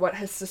exactly what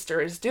his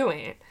sister is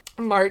doing.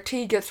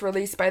 Marty gets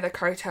released by the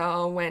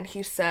cartel when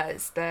he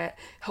says that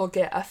he'll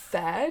get a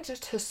Fed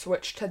to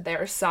switch to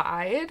their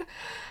side.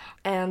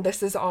 And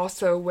this is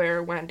also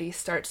where Wendy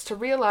starts to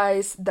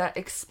realize that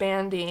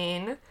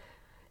expanding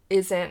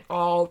isn't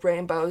all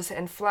rainbows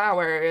and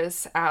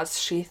flowers as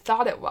she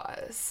thought it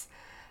was.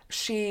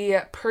 She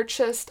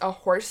purchased a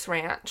horse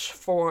ranch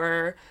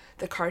for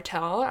the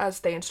cartel,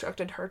 as they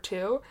instructed her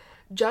to,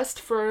 just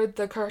for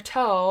the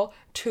cartel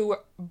to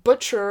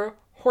butcher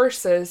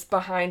horses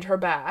behind her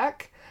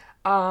back.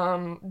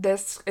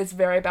 This is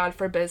very bad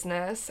for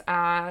business,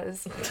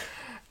 as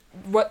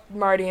what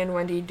Marty and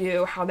Wendy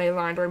do, how they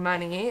launder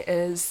money,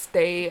 is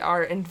they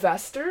are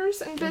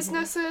investors in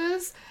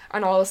businesses,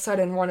 and all of a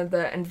sudden one of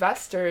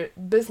the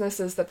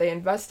businesses that they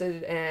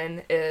invested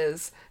in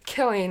is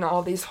killing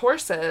all these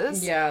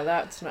horses. Yeah,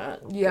 that's not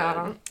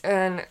Yeah, good.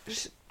 and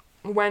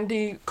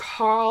Wendy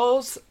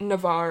calls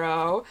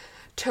Navarro,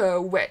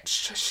 to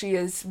which she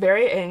is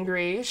very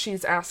angry.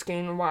 She's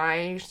asking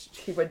why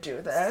he would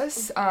do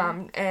this,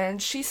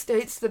 and she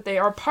states that they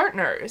are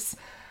partners.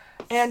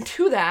 And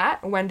to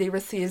that, Wendy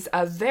receives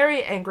a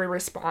very angry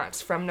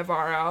response from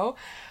Navarro,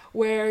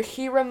 where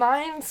he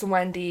reminds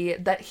Wendy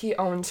that he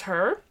owns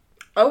her.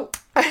 Oh.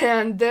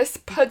 And this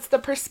puts the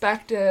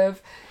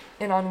perspective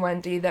in on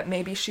Wendy that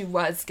maybe she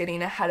was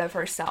getting ahead of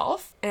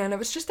herself. And it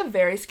was just a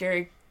very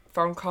scary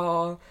phone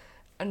call.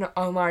 And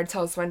Omar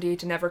tells Wendy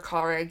to never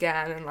call her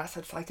again unless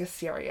it's like a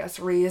serious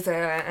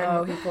reason.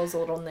 Oh, he pulls a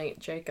little Nate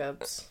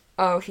Jacobs.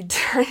 Oh, he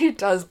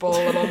does pull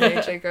a little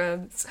Nate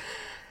Jacobs.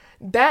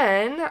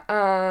 Ben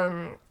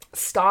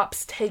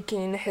stops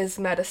taking his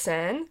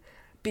medicine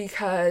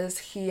because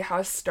he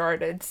has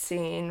started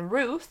seeing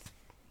Ruth.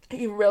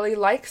 He really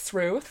likes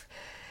Ruth,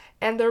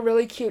 and they're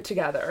really cute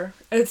together.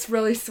 It's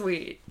really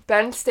sweet.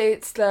 Ben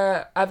states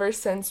that ever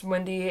since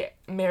Wendy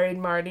married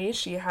Marty,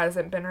 she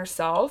hasn't been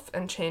herself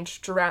and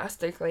changed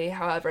drastically.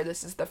 However,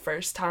 this is the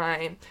first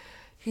time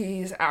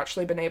he's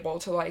actually been able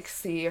to,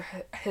 see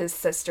his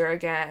sister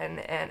again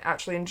and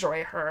actually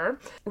enjoy her.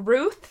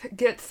 Ruth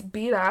gets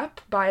beat up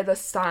by the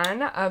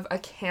son of a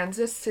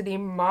Kansas City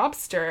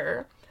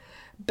mobster.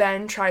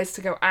 Ben tries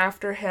to go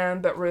after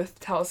him, but Ruth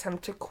tells him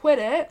to quit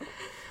it.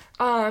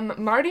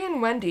 Marty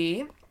and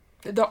Wendy,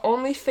 the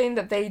only thing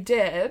that they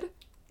did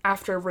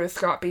after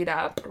Ruth got beat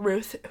up,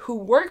 Ruth, who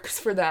works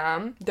for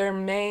them, their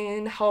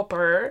main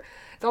helper,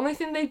 the only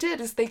thing they did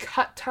is they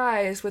cut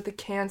ties with the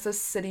Kansas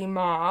City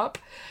mob.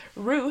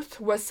 Ruth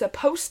was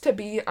supposed to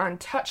be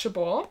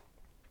untouchable,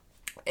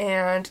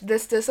 and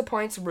this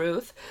disappoints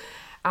Ruth,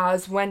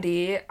 as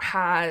Wendy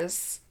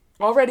has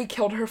already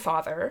killed her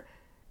father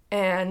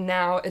and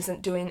now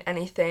isn't doing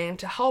anything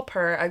to help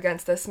her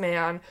against this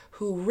man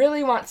who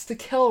really wants to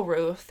kill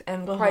Ruth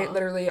and quite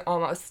literally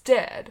almost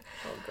did.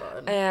 Oh,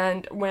 God.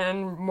 And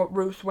when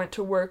Ruth went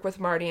to work with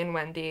Marty and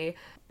Wendy,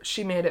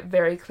 she made it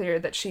very clear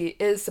that she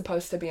is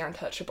supposed to be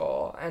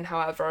untouchable. And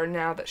however,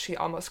 now that she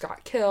almost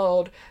got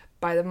killed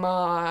by the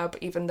mob,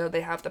 even though they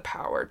have the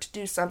power to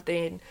do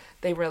something,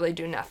 they really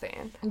do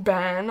nothing.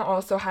 Ben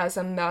also has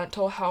a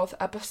mental health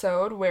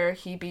episode where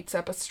he beats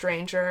up a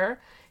stranger,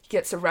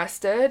 gets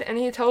arrested, and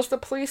he tells the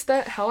police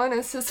that Helen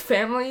is his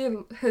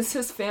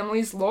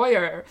family's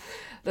lawyer.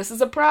 This is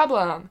a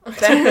problem.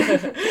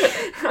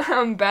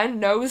 Ben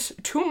knows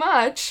too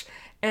much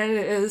and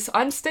is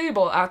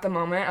unstable at the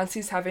moment as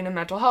he's having a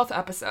mental health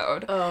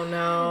episode. Oh,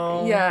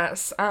 no.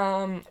 Yes.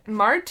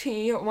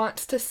 Marty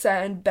wants to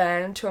send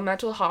Ben to a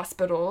mental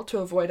hospital to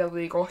avoid a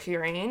legal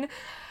hearing,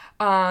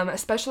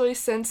 especially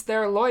since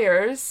their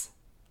lawyers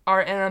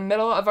are in the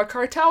middle of a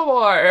cartel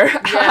war.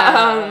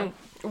 Yeah.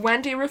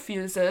 Wendy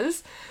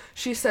refuses.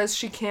 She says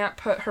she can't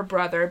put her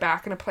brother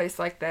back in a place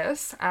like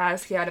this,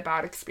 as he had a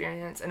bad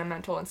experience in a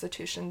mental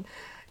institution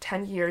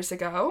 10 years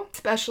ago,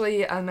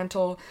 especially a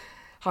mental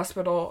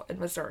hospital in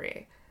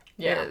Missouri.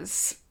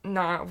 Is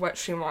not what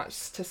she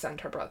wants to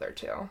send her brother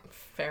to.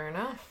 Fair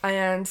enough.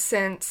 And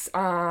since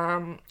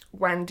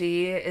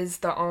Wendy is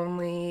the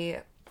only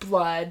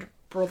blood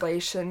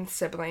relation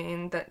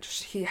sibling that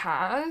he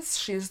has,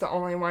 she's the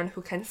only one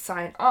who can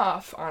sign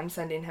off on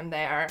sending him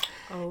there.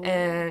 Oh.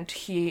 And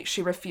she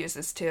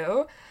refuses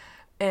to.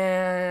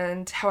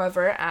 And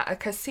however, at a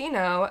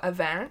casino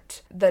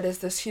event that is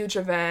this huge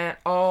event,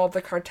 all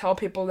the cartel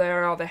people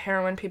there, all the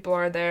heroin people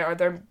are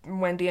there,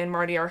 Wendy and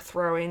Marty are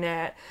throwing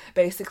it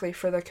basically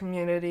for the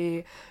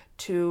community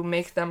to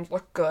make them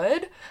look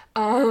good.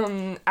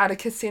 At a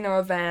casino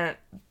event,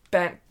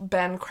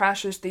 Ben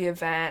crashes the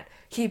event.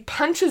 He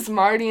punches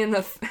Marty in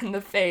the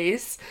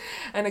face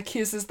and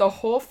accuses the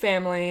whole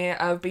family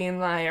of being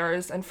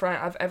liars in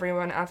front of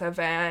everyone at the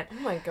event.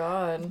 Oh my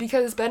god.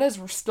 Because Ben is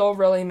still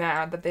really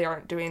mad that they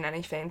aren't doing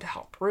anything to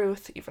help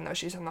Ruth, even though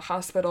she's in the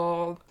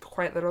hospital,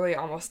 quite literally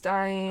almost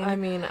dying. I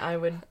mean, I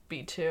would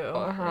be too.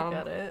 I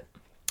get it.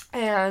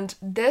 And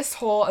this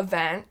whole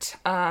event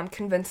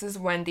convinces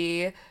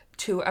Wendy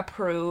to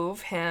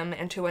approve him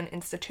into an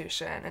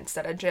institution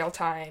instead of jail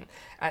time,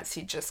 as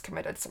he just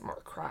committed some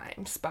more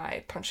crimes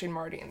by punching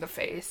Marty in the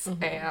face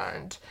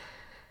and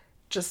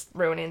just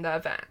ruining the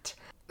event.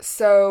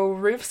 So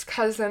Ruth's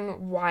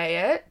cousin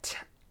Wyatt,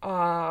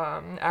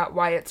 at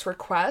Wyatt's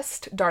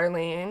request,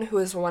 Darlene, who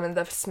is one of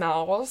the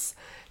Smells,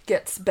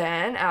 gets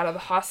Ben out of the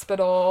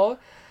hospital.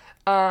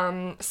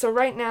 So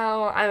right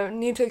now, I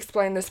need to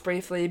explain this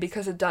briefly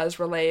because it does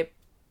relate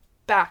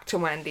back to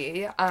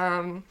Wendy.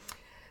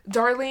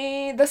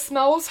 Darlene, the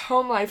Smells'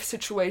 home life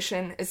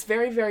situation is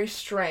very, very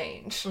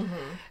strange.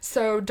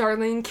 So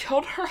Darlene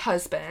killed her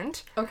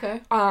husband. Okay.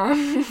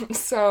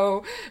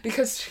 So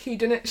because she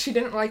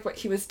didn't like what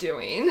he was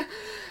doing.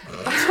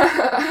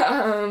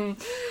 And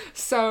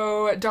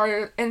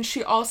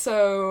she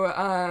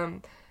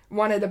also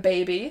wanted a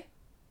baby.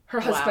 Her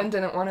husband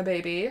didn't want a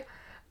baby.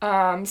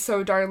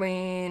 So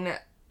Darlene...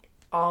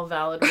 All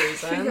valid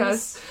reasons.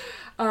 Yes.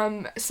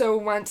 So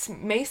once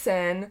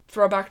Mason,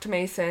 throwback to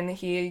Mason,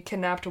 he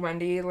kidnapped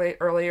Wendy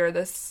earlier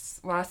this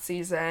last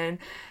season,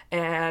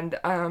 and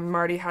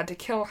Marty had to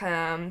kill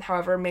him.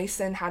 However,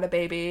 Mason had a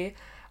baby.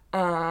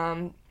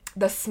 The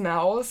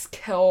Smells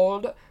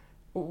killed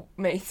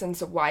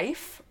Mason's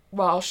wife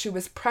while she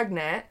was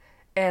pregnant,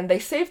 and they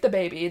saved the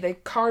baby. They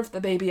carved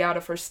the baby out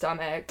of her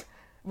stomach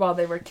while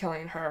they were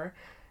killing her.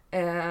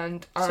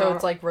 And so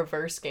it's like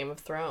reverse Game of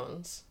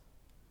Thrones.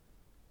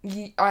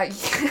 I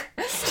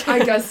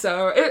guess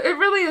so. It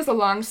really is a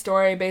long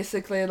story.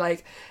 Basically,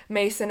 like,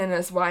 Mason and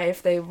his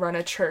wife, they run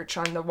a church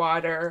on the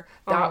water.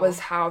 That was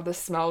how the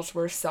Smells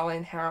were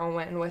selling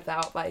heroin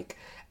without, like,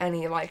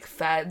 any, like,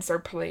 feds or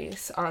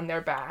police on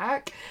their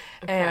back.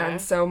 Okay. And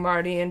so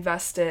Marty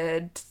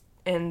invested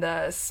in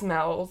the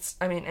Smells,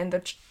 in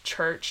the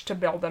church, to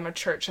build them a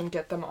church and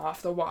get them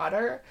off the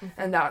water.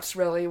 And that's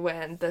really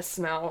when the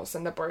Smells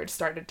and the Birds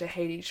started to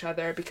hate each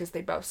other, because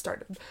they both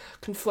started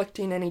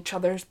conflicting in each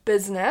other's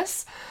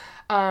business.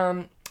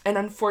 And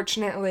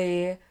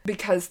unfortunately,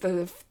 because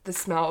the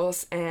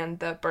Smells and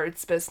the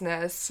Birds'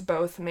 business,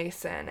 both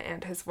Mason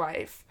and his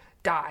wife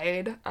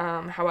died.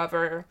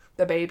 However,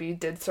 the baby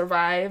did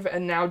survive,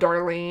 and now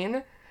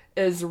Darlene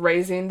is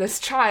raising this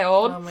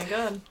child. Oh my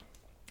god.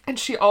 And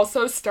she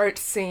also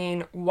starts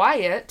seeing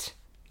Wyatt,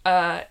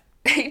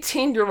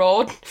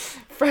 18-year-old,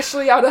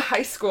 freshly out of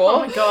high school.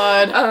 Oh my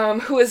god.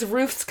 Who is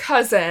Ruth's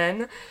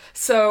cousin.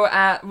 So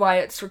at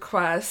Wyatt's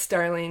request,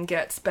 Darlene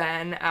gets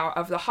Ben out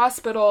of the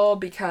hospital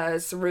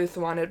because Ruth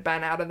wanted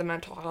Ben out of the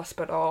mental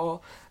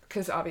hospital,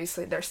 because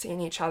obviously they're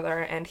seeing each other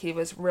and he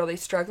was really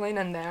struggling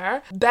in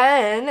there.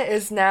 Ben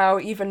is now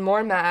even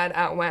more mad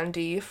at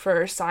Wendy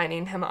for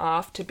signing him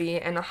off to be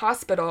in a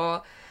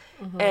hospital.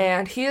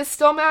 And he is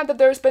still mad that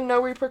there's been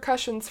no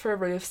repercussions for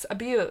Ruth's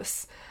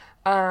abuse.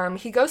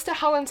 He goes to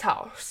Helen's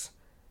house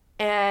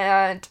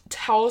and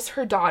tells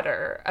her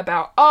daughter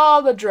about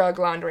all the drug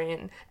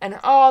laundering and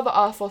all the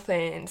awful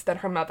things that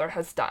her mother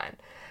has done.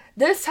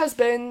 This has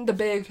been the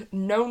big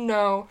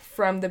no-no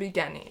from the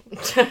beginning.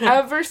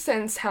 Ever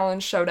since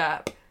Helen showed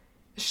up,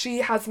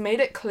 she has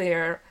made it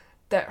clear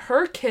that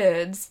her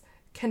kids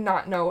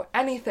cannot know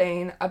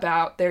anything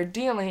about their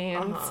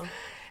dealings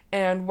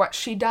and what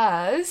she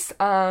does,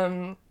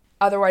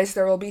 otherwise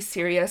there will be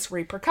serious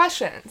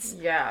repercussions.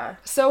 Yeah.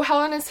 So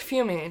Helen is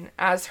fuming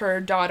as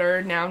her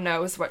daughter now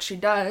knows what she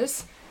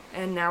does,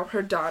 and now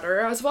her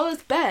daughter, as well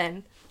as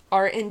Ben,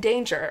 are in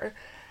danger.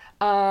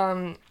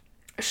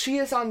 She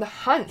is on the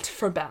hunt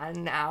for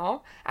Ben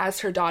now, as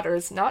her daughter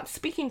is not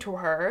speaking to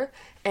her,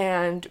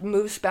 and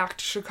moves back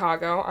to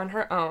Chicago on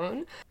her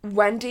own.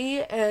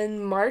 Wendy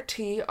and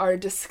Marty are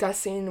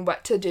discussing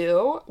what to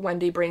do.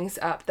 Wendy brings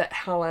up that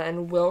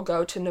Helen will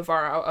go to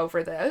Navarro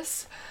over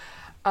this.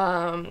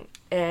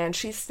 And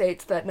she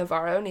states that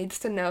Navarro needs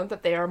to know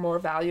that they are more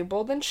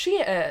valuable than she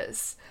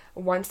is.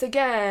 Once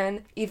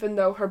again, even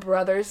though her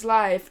brother's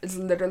life is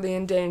literally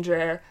in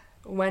danger,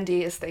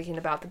 Wendy is thinking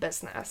about the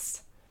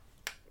business.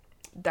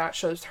 That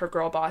shows her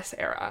girl boss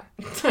era.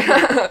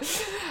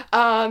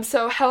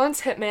 So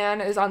Helen's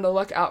hitman is on the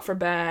lookout for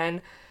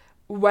Ben.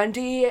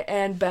 Wendy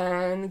and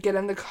Ben get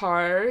in the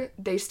car.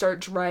 They start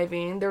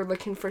driving. They're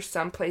looking for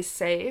someplace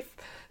safe,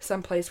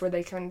 someplace where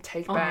they can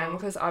take Ben,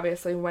 because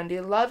obviously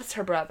Wendy loves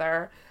her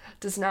brother,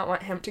 does not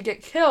want him to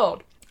get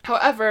killed.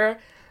 However,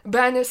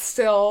 Ben is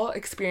still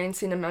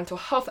experiencing a mental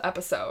health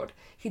episode.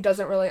 He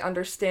doesn't really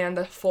understand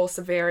the full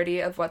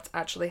severity of what's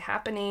actually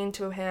happening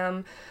to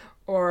him,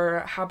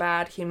 or how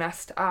bad he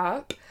messed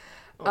up.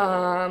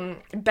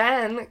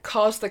 Ben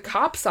calls the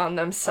cops on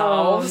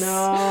themselves.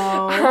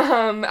 Oh,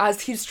 no.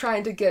 As he's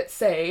trying to get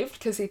saved,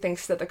 because he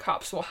thinks that the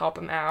cops will help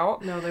him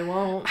out. No, they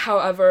won't.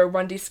 However,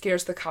 Wendy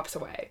scares the cops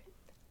away.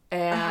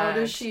 And how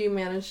does she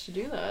manage to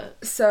do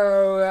that?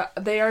 So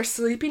they are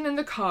sleeping in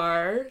the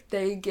car.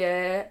 They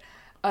get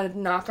a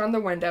knock on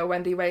the window.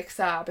 Wendy wakes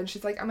up and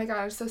she's like, oh my god,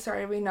 I'm so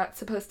sorry, we're not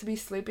supposed to be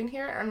sleeping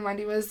here. And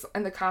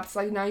the cops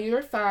like, no,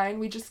 you're fine.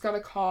 We just got a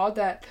call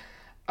that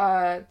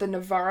the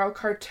Navarro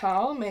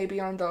cartel may be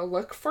on the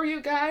look for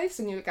you guys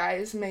and you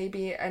guys may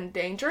be in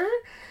danger.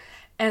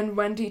 And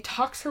Wendy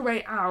talks her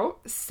way out,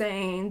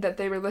 saying that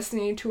they were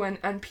listening to an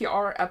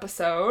NPR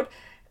episode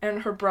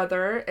and her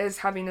brother is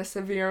having a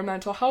severe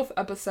mental health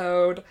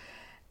episode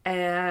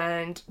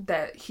and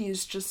that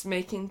he's just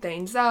making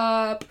things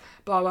up,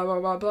 blah, blah, blah,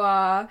 blah,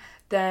 blah.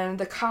 Then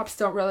the cops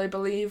don't really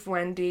believe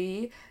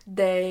Wendy.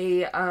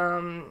 They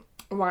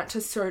want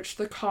to search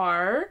the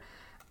car.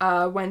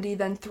 Wendy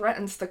then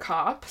threatens the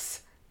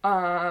cops.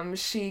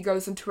 She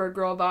goes into her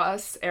girl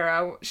boss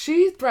era.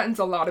 She threatens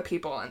a lot of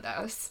people in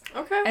this.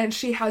 Okay. And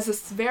she has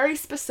this very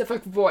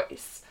specific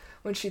voice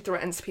when she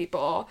threatens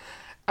people.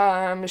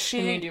 Can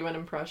you do an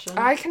impression?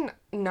 I can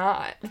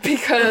not,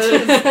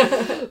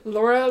 because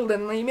Laura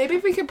Lindley, maybe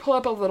we could pull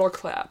up a little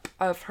clip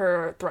of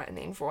her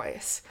threatening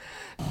voice.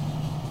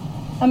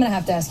 I'm gonna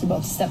have to ask you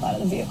both to step out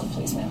of the vehicle,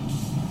 please, ma'am.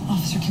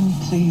 Officer,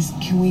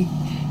 can we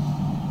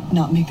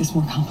not make this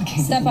more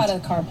complicated? Step out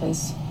of the car,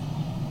 please.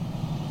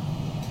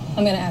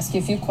 I'm gonna ask you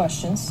a few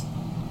questions,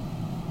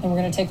 and we're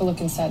gonna take a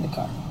look inside the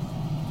car.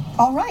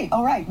 All right.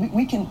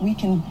 We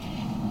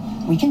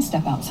can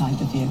step outside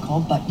the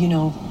vehicle, but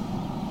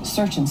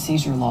search and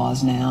seizure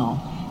laws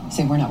now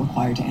say we're not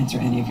required to answer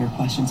any of your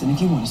questions, and if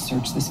you want to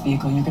search this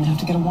vehicle, you're going to have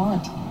to get a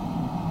warrant.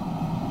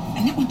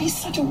 And it would be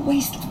such a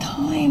waste of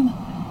time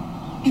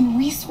and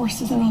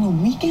resources, and on a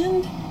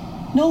weekend,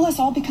 no less,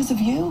 all because of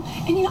you.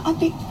 And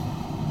I'd be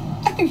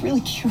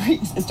really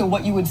curious as to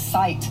what you would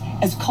cite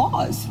as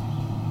cause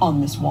on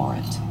this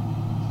warrant.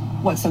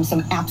 What,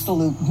 some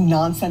absolute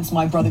nonsense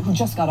my brother, who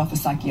just got off a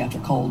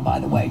psychiatric hold, by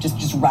the way,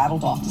 just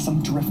rattled off to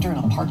some drifter in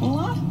a parking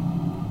lot?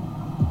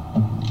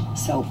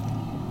 So,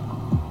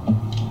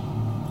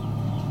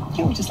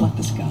 can't we just let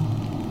this go,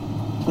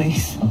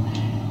 please?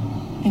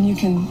 And you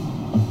can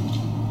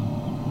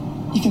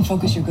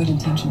focus your good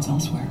intentions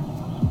elsewhere.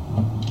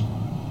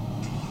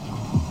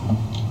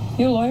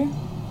 You a lawyer?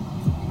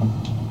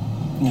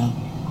 No.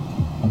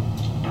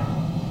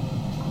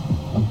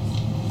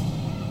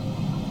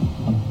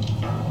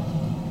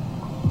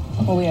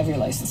 Well, we have your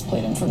license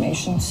plate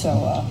information,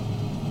 so,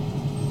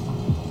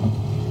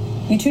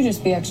 you two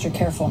just be extra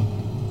careful.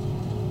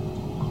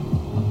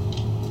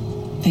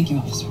 Thank you,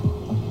 officer.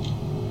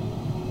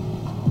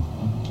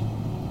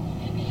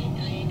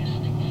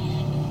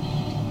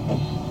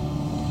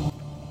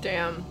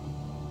 Damn.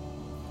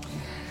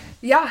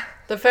 Yeah.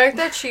 The fact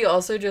that she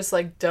also just,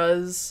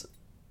 does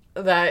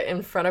that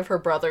in front of her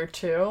brother,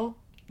 too.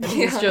 And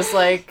he's just,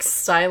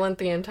 silent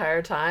the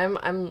entire time.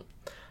 I'm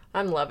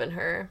loving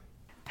her.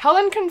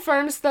 Helen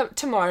confirms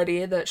to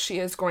Marty that she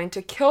is going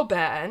to kill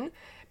Ben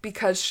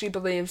because she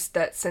believes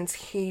that since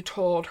he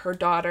told her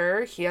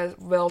daughter, he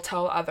will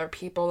tell other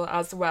people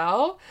as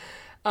well.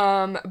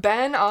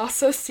 Ben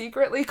also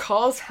secretly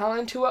calls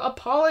Helen to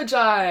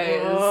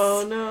apologize.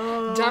 Oh,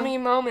 no. Dummy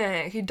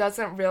moment. He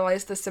doesn't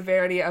realize the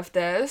severity of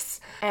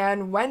this.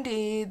 And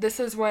Wendy, this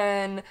is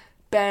when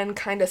Ben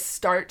kind of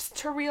starts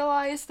to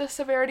realize the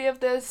severity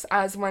of this,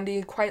 as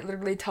Wendy quite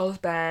literally tells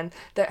Ben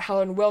that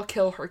Helen will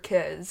kill her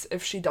kids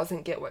if she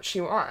doesn't get what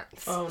she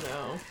wants. Oh,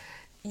 no.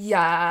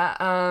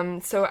 Yeah,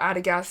 so at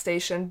a gas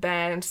station,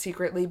 Ben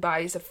secretly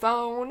buys a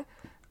phone.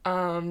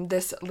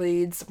 This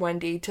leads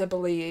Wendy to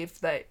believe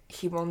that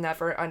he will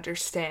never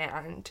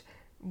understand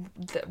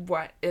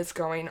what is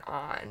going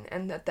on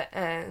and that the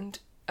end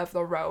of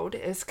the road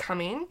is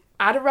coming.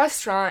 At a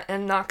restaurant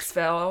in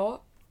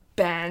Knoxville,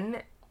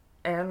 Ben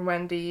and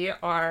Wendy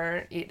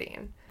are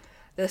eating.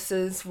 This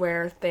is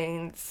where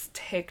things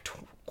take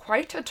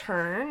quite a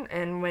turn,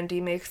 and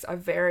Wendy makes a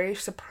very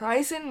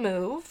surprising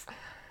move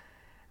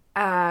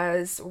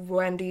as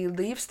Wendy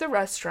leaves the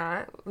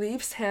restaurant,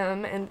 leaves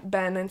him and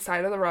Ben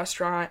inside of the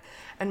restaurant,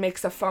 and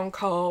makes a phone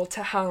call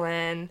to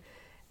Helen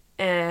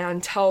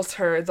and tells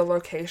her the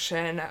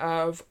location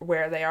of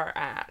where they are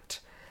at.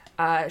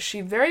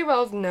 She very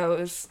well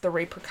knows the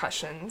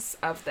repercussions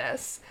of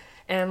this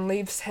and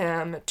leaves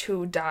him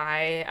to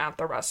die at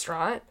the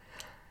restaurant.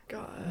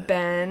 God.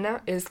 Ben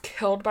is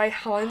killed by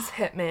Helen's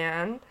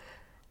hitman,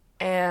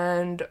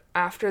 and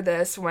after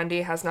this,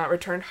 Wendy has not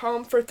returned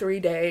home for 3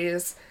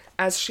 days,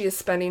 as she is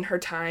spending her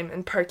time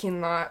in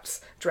parking lots,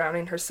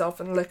 drowning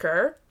herself in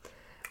liquor.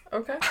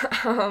 Okay.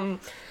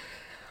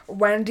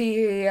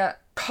 Wendy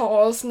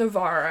calls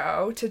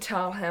Navarro to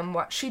tell him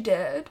what she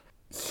did.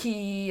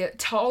 He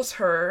tells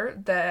her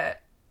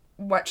that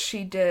what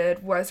she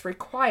did was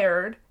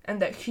required and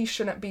that he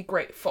shouldn't be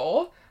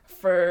grateful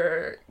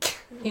for...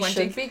 He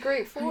should be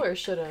grateful or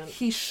shouldn't?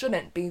 He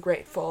shouldn't be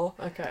grateful.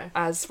 Okay.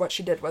 As what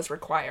she did was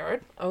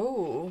required.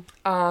 Oh.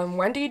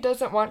 Wendy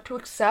doesn't want to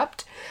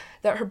accept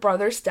that her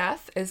brother's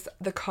death is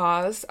the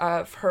cause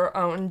of her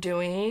own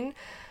doing.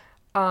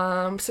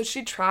 So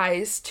she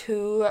tries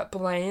to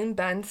blame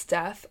Ben's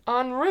death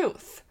on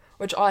Ruth,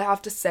 which all I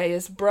have to say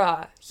is,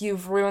 bruh,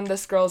 you've ruined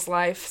this girl's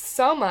life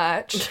so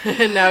much.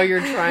 And now you're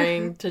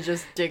trying to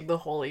just dig the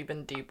hole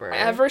even deeper.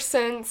 Ever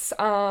since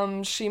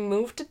she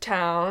moved to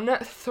town,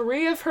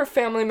 3 of her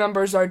family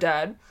members are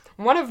dead.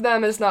 One of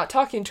them is not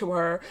talking to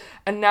her,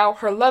 and now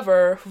her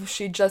lover, who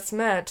she just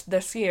met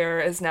this year,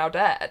 is now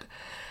dead.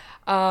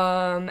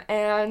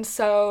 And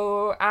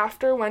so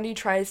after Wendy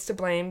tries to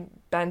blame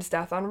Ben's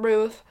death on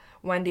Ruth,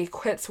 Wendy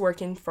quits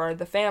working for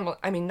the family.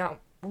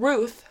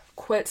 Ruth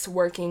quits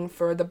working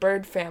for the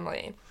Byrde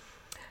family.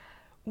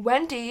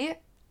 Wendy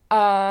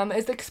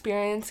is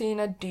experiencing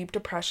a deep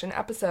depression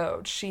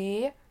episode.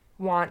 She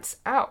wants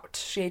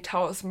out. She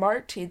tells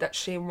Marty that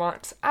she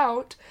wants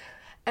out,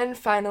 and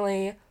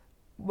finally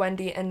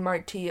Wendy and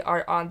Marty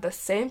are on the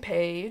same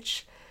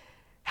page.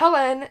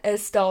 Helen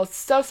is still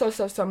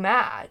so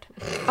mad.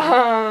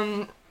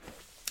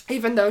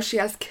 Even though she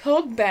has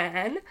killed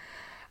Ben,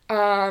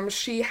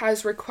 she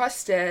has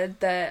requested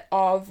that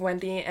all of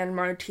Wendy and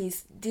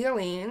Marty's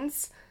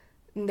dealings,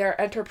 their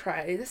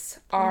enterprise,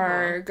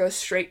 go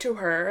straight to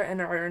her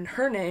and are in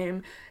her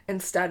name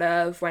instead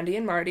of Wendy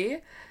and Marty.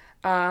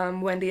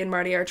 Wendy and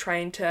Marty are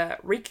trying to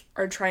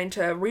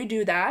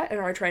redo that and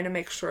are trying to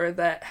make sure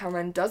that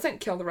Helen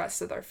doesn't kill the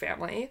rest of their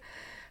family.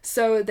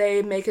 So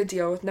they make a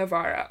deal with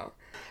Navarro.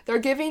 They're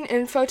giving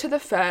info to the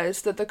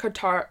feds that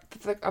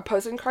the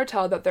opposing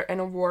cartel that they're in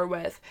a war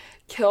with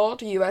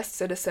killed U.S.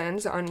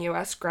 citizens on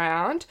U.S.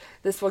 ground.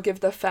 This will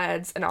give the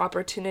feds an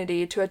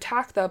opportunity to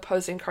attack the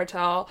opposing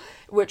cartel,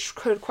 which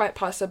could quite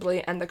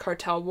possibly end the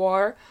cartel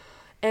war.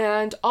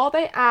 And all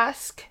they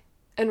ask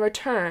in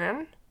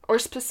return, or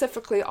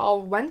specifically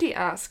all Wendy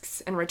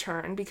asks in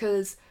return,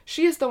 because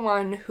she is the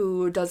one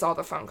who does all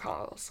the phone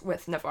calls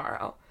with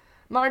Navarro.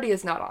 Marty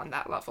is not on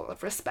that level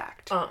of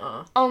respect.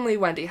 Only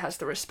Wendy has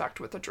the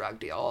respect with the drug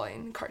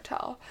dealing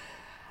cartel.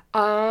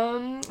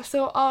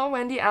 So all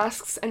Wendy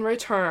asks in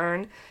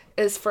return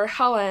is for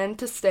Helen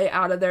to stay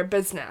out of their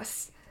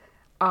business.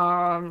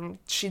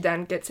 She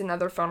then gets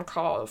another phone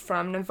call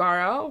from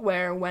Navarro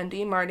where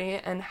Wendy, Marty,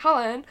 and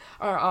Helen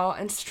are all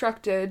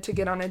instructed to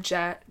get on a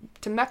jet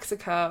to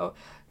Mexico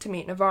to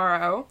meet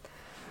Navarro.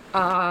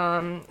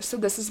 So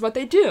this is what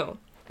they do.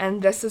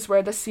 And this is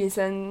where the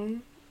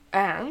season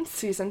ends,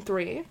 season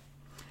 3.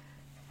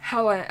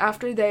 Helen,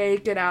 after they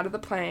get out of the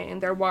plane,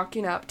 they're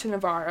walking up to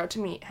Navarro to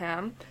meet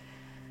him.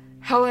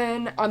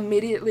 Helen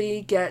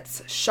immediately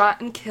gets shot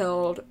and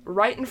killed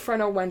right in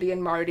front of Wendy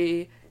and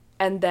Marty,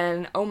 and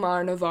then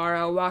Omar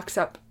Navarro walks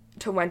up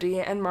to Wendy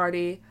and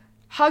Marty,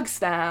 hugs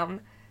them,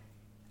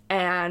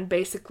 and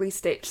basically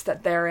states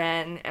that they're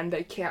in and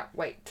they can't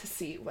wait to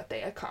see what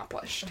they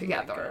accomplish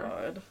together. Oh my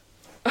God.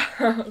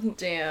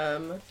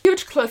 Damn.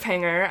 Huge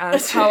cliffhanger,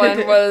 as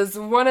Helen was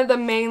one of the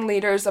main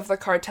leaders of the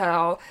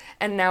cartel,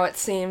 and now it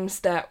seems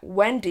that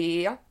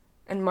Wendy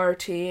and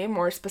Marty,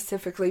 more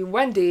specifically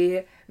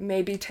Wendy,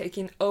 may be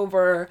taking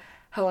over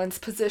Helen's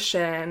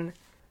position.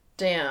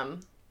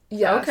 Damn.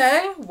 Yes.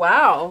 Okay.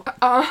 Wow.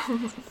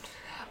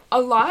 A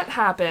lot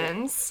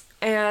happens,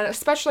 and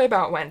especially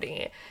about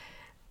Wendy.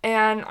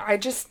 And I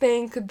just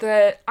think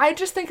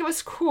it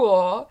was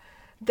cool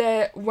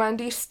that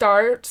Wendy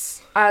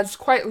starts as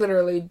quite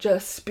literally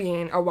just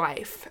being a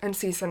wife in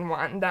season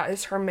 1. That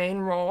is her main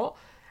role.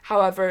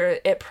 However,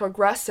 it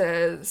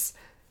progresses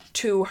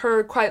to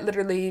her quite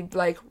literally,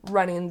 like,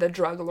 running the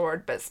drug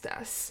lord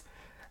business.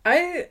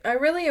 I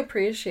really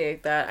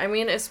appreciate that. I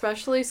mean,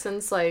 especially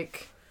since,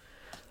 like,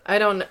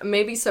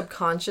 maybe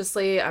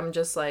subconsciously I'm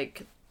just,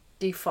 like,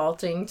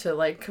 defaulting to,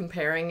 like,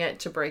 comparing it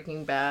to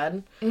Breaking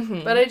Bad.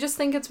 Mm-hmm. But I just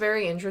think it's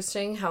very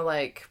interesting how,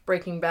 like,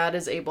 Breaking Bad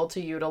is able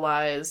to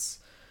utilize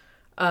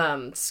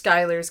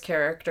Skyler's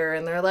character,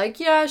 and they're like,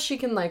 yeah, she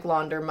can, like,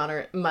 launder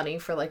money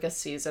for, like, a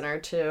season or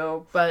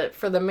 2, but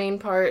for the main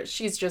part,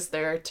 she's just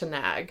there to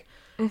nag.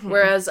 Mm-hmm.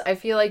 Whereas I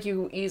feel like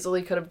you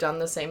easily could have done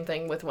the same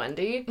thing with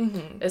Wendy,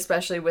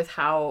 especially with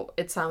how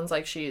it sounds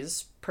like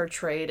she's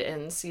portrayed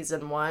in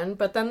season 1,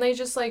 but then they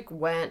just, like,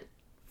 went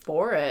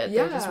for it.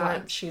 Yeah. They just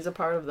went, she's a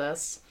part of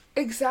this.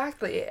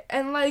 Exactly.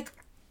 And, like,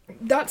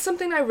 that's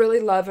something I really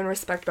love and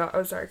respect about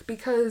Ozark,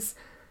 because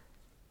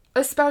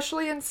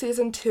especially in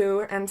season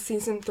 2 and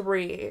season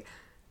 3,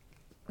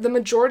 the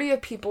majority of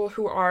people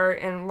who are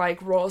in,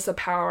 like, roles of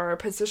power,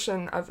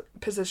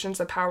 positions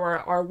of power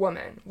are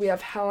women. We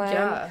have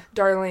Helen,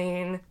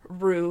 Darlene,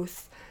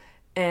 Ruth,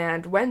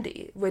 and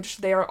Wendy, which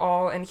they are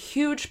all in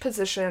huge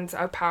positions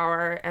of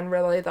power, and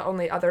really the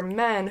only other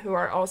men who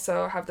are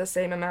also have the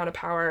same amount of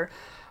power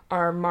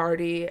are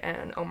Marty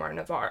and Omar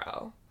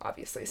Navarro,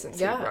 obviously, since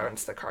he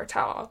runs the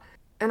cartel.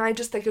 And I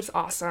just think it's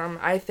awesome.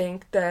 I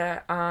think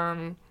that,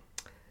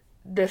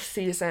 this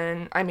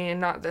season, I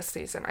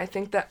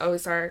think that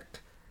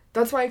Ozark,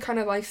 that's why I kind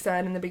of, like,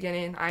 said in the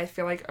beginning, I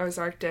feel like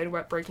Ozark did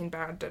what Breaking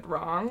Bad did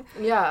wrong.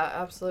 Yeah,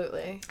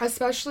 absolutely.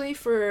 Especially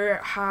for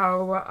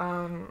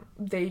how,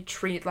 they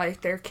treat,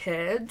 like, their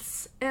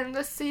kids in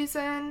this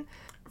season.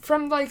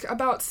 From, like,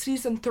 about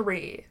from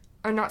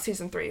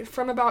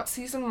about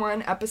season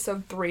 1,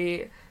 episode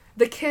 3,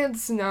 the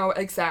kids know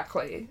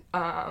exactly,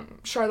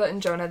 Charlotte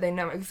and Jonah, they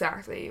know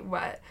exactly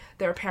what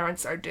their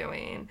parents are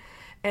doing.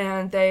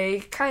 And they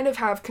kind of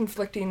have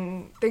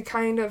they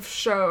kind of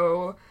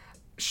show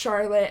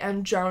Charlotte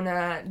and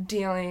Jonah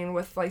dealing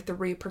with, like, the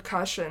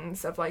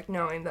repercussions of, like,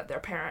 knowing that their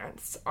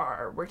parents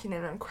are working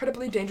in an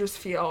incredibly dangerous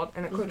field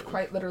and it could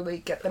quite literally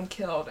get them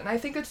killed. And I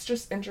think it's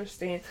just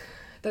interesting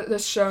that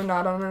this show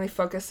not only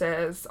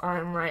focuses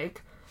on,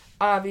 like,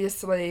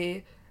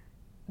 obviously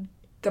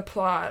the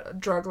plot,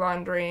 drug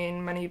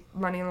laundering, money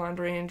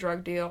laundering,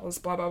 drug deals,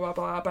 blah, blah, blah,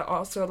 blah, but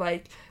also,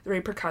 like, the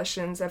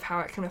repercussions of how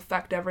it can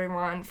affect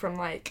everyone from,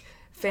 like,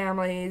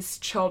 families,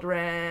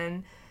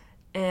 children,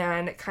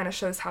 and it kind of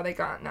shows how they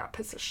got in that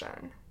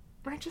position.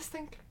 I just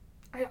think,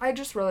 I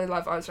just really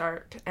love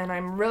Ozark, and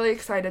I'm really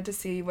excited to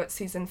see what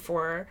season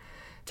 4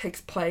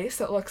 takes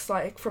place. It looks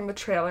like, from the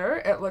trailer,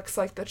 it looks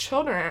like the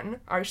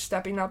children are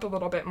stepping up a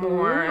little bit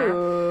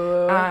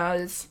more,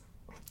 as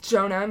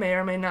Jonah may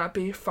or may not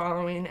be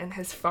following in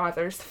his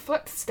father's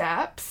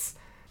footsteps.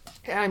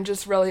 I'm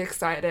just really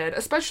excited,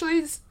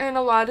 especially in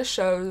a lot of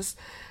shows,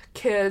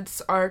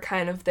 kids are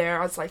kind of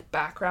there as, like,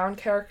 background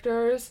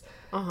characters,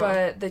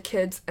 but the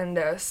kids in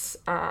this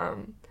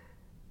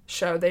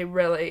show, they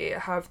really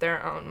have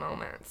their own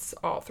moments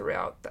all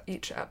throughout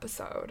each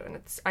episode, and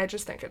I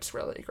just think it's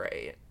really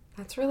great.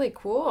 That's really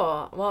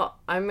cool. Well,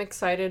 I'm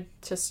excited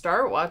to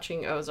start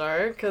watching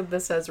Ozark, 'cause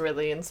this has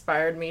really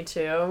inspired me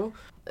too,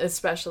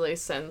 especially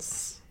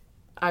since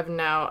I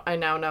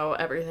now know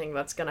everything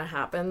that's gonna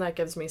happen. That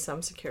gives me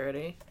some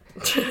security.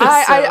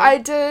 I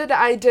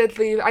did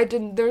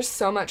leave. There's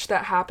so much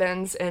that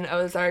happens in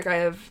Ozark.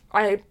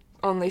 I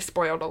only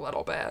spoiled a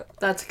little bit.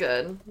 That's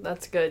good.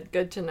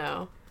 Good to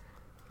know.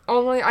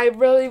 When I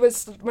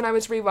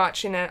was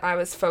rewatching it, I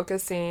was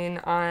focusing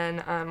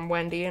on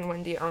Wendy and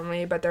Wendy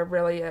only, but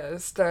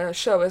the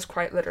show is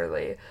quite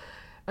literally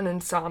an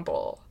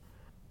ensemble.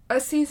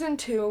 Season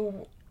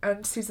 2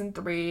 and season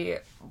 3,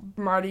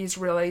 Marty's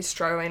really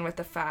struggling with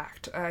the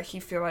fact he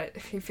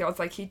feels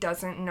like he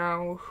doesn't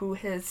know who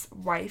his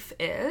wife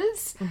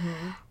is.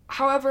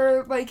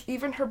 However, like,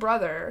 even her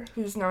brother,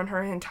 who's known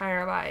her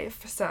entire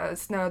life,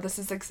 says, no, this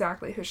is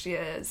exactly who she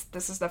is.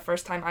 This is the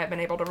first time I've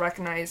been able to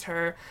recognize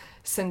her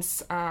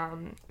since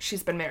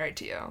she's been married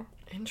to you.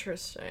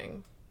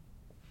 Interesting.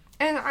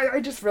 And I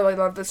just really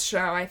love this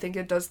show. I think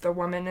it does the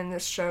woman in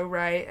this show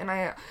right. And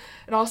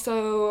it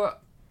also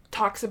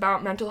talks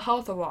about mental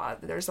health a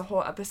lot. There's a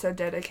whole episode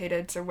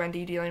dedicated to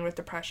Wendy dealing with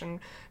depression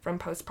from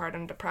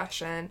postpartum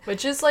depression.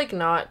 Which is, like,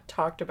 not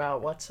talked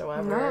about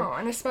whatsoever. No,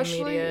 and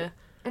especially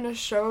in a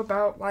show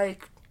about,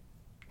 like,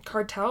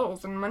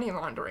 cartels and money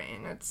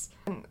laundering.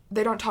 And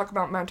they don't talk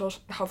about mental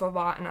health a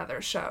lot in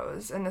other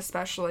shows, and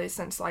especially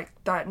since, like,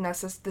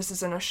 this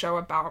isn't a show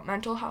about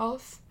mental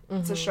health.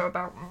 It's a show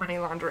about money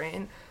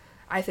laundering.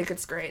 I think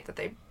it's great that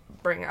they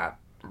bring up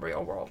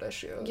real world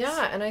issues.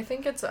 Yeah, and I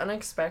think it's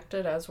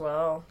unexpected as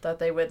well that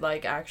they would,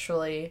 like,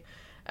 actually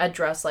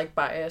address, like,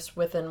 bias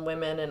within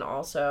women, and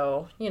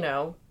also, you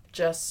know,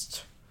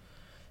 just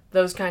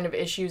those kind of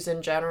issues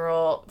in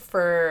general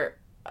for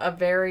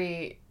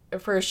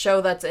a show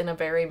that's in a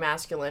very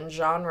masculine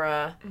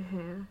genre,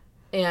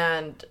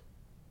 and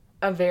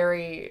a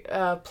very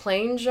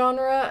plain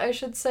genre, I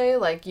should say.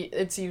 Like,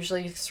 it's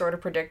usually sort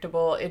of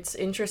predictable. It's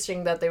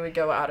interesting that they would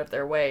go out of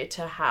their way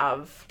to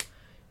have,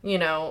 you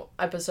know,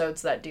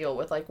 episodes that deal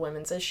with, like,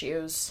 women's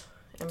issues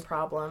and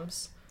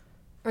problems.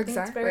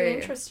 Exactly. It's very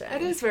interesting.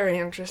 It is very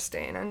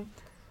interesting, and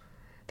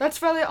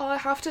that's really all I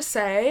have to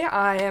say.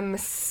 I am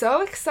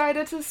so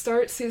excited to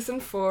start season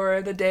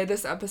 4 the day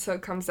this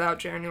episode comes out,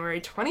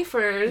 January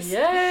 21st.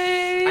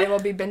 Yay! I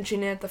will be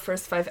binging it the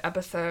first 5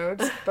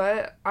 episodes,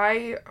 but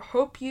I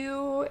hope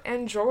you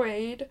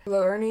enjoyed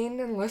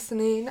learning and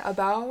listening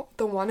about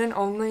the one and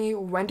only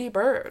Wendy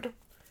Bird.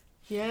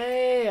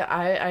 Yay!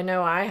 I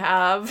know I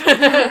have.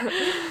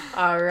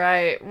 All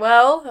right.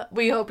 Well,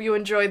 we hope you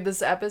enjoyed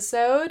this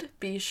episode.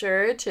 Be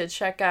sure to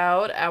check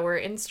out our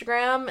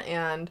Instagram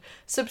and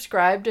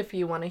subscribe if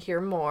you want to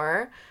hear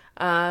more.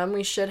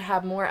 We should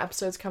have more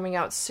episodes coming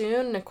out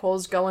soon.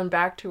 Nicole's going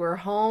back to her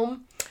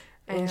home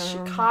in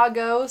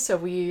Chicago, so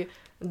the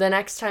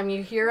next time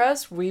you hear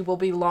us, we will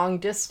be long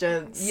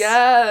distance.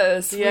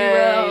 Yes, Yay. we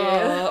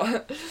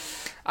will.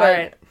 All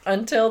right.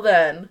 Until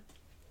then.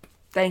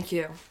 Thank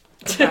you.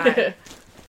 Goodbye.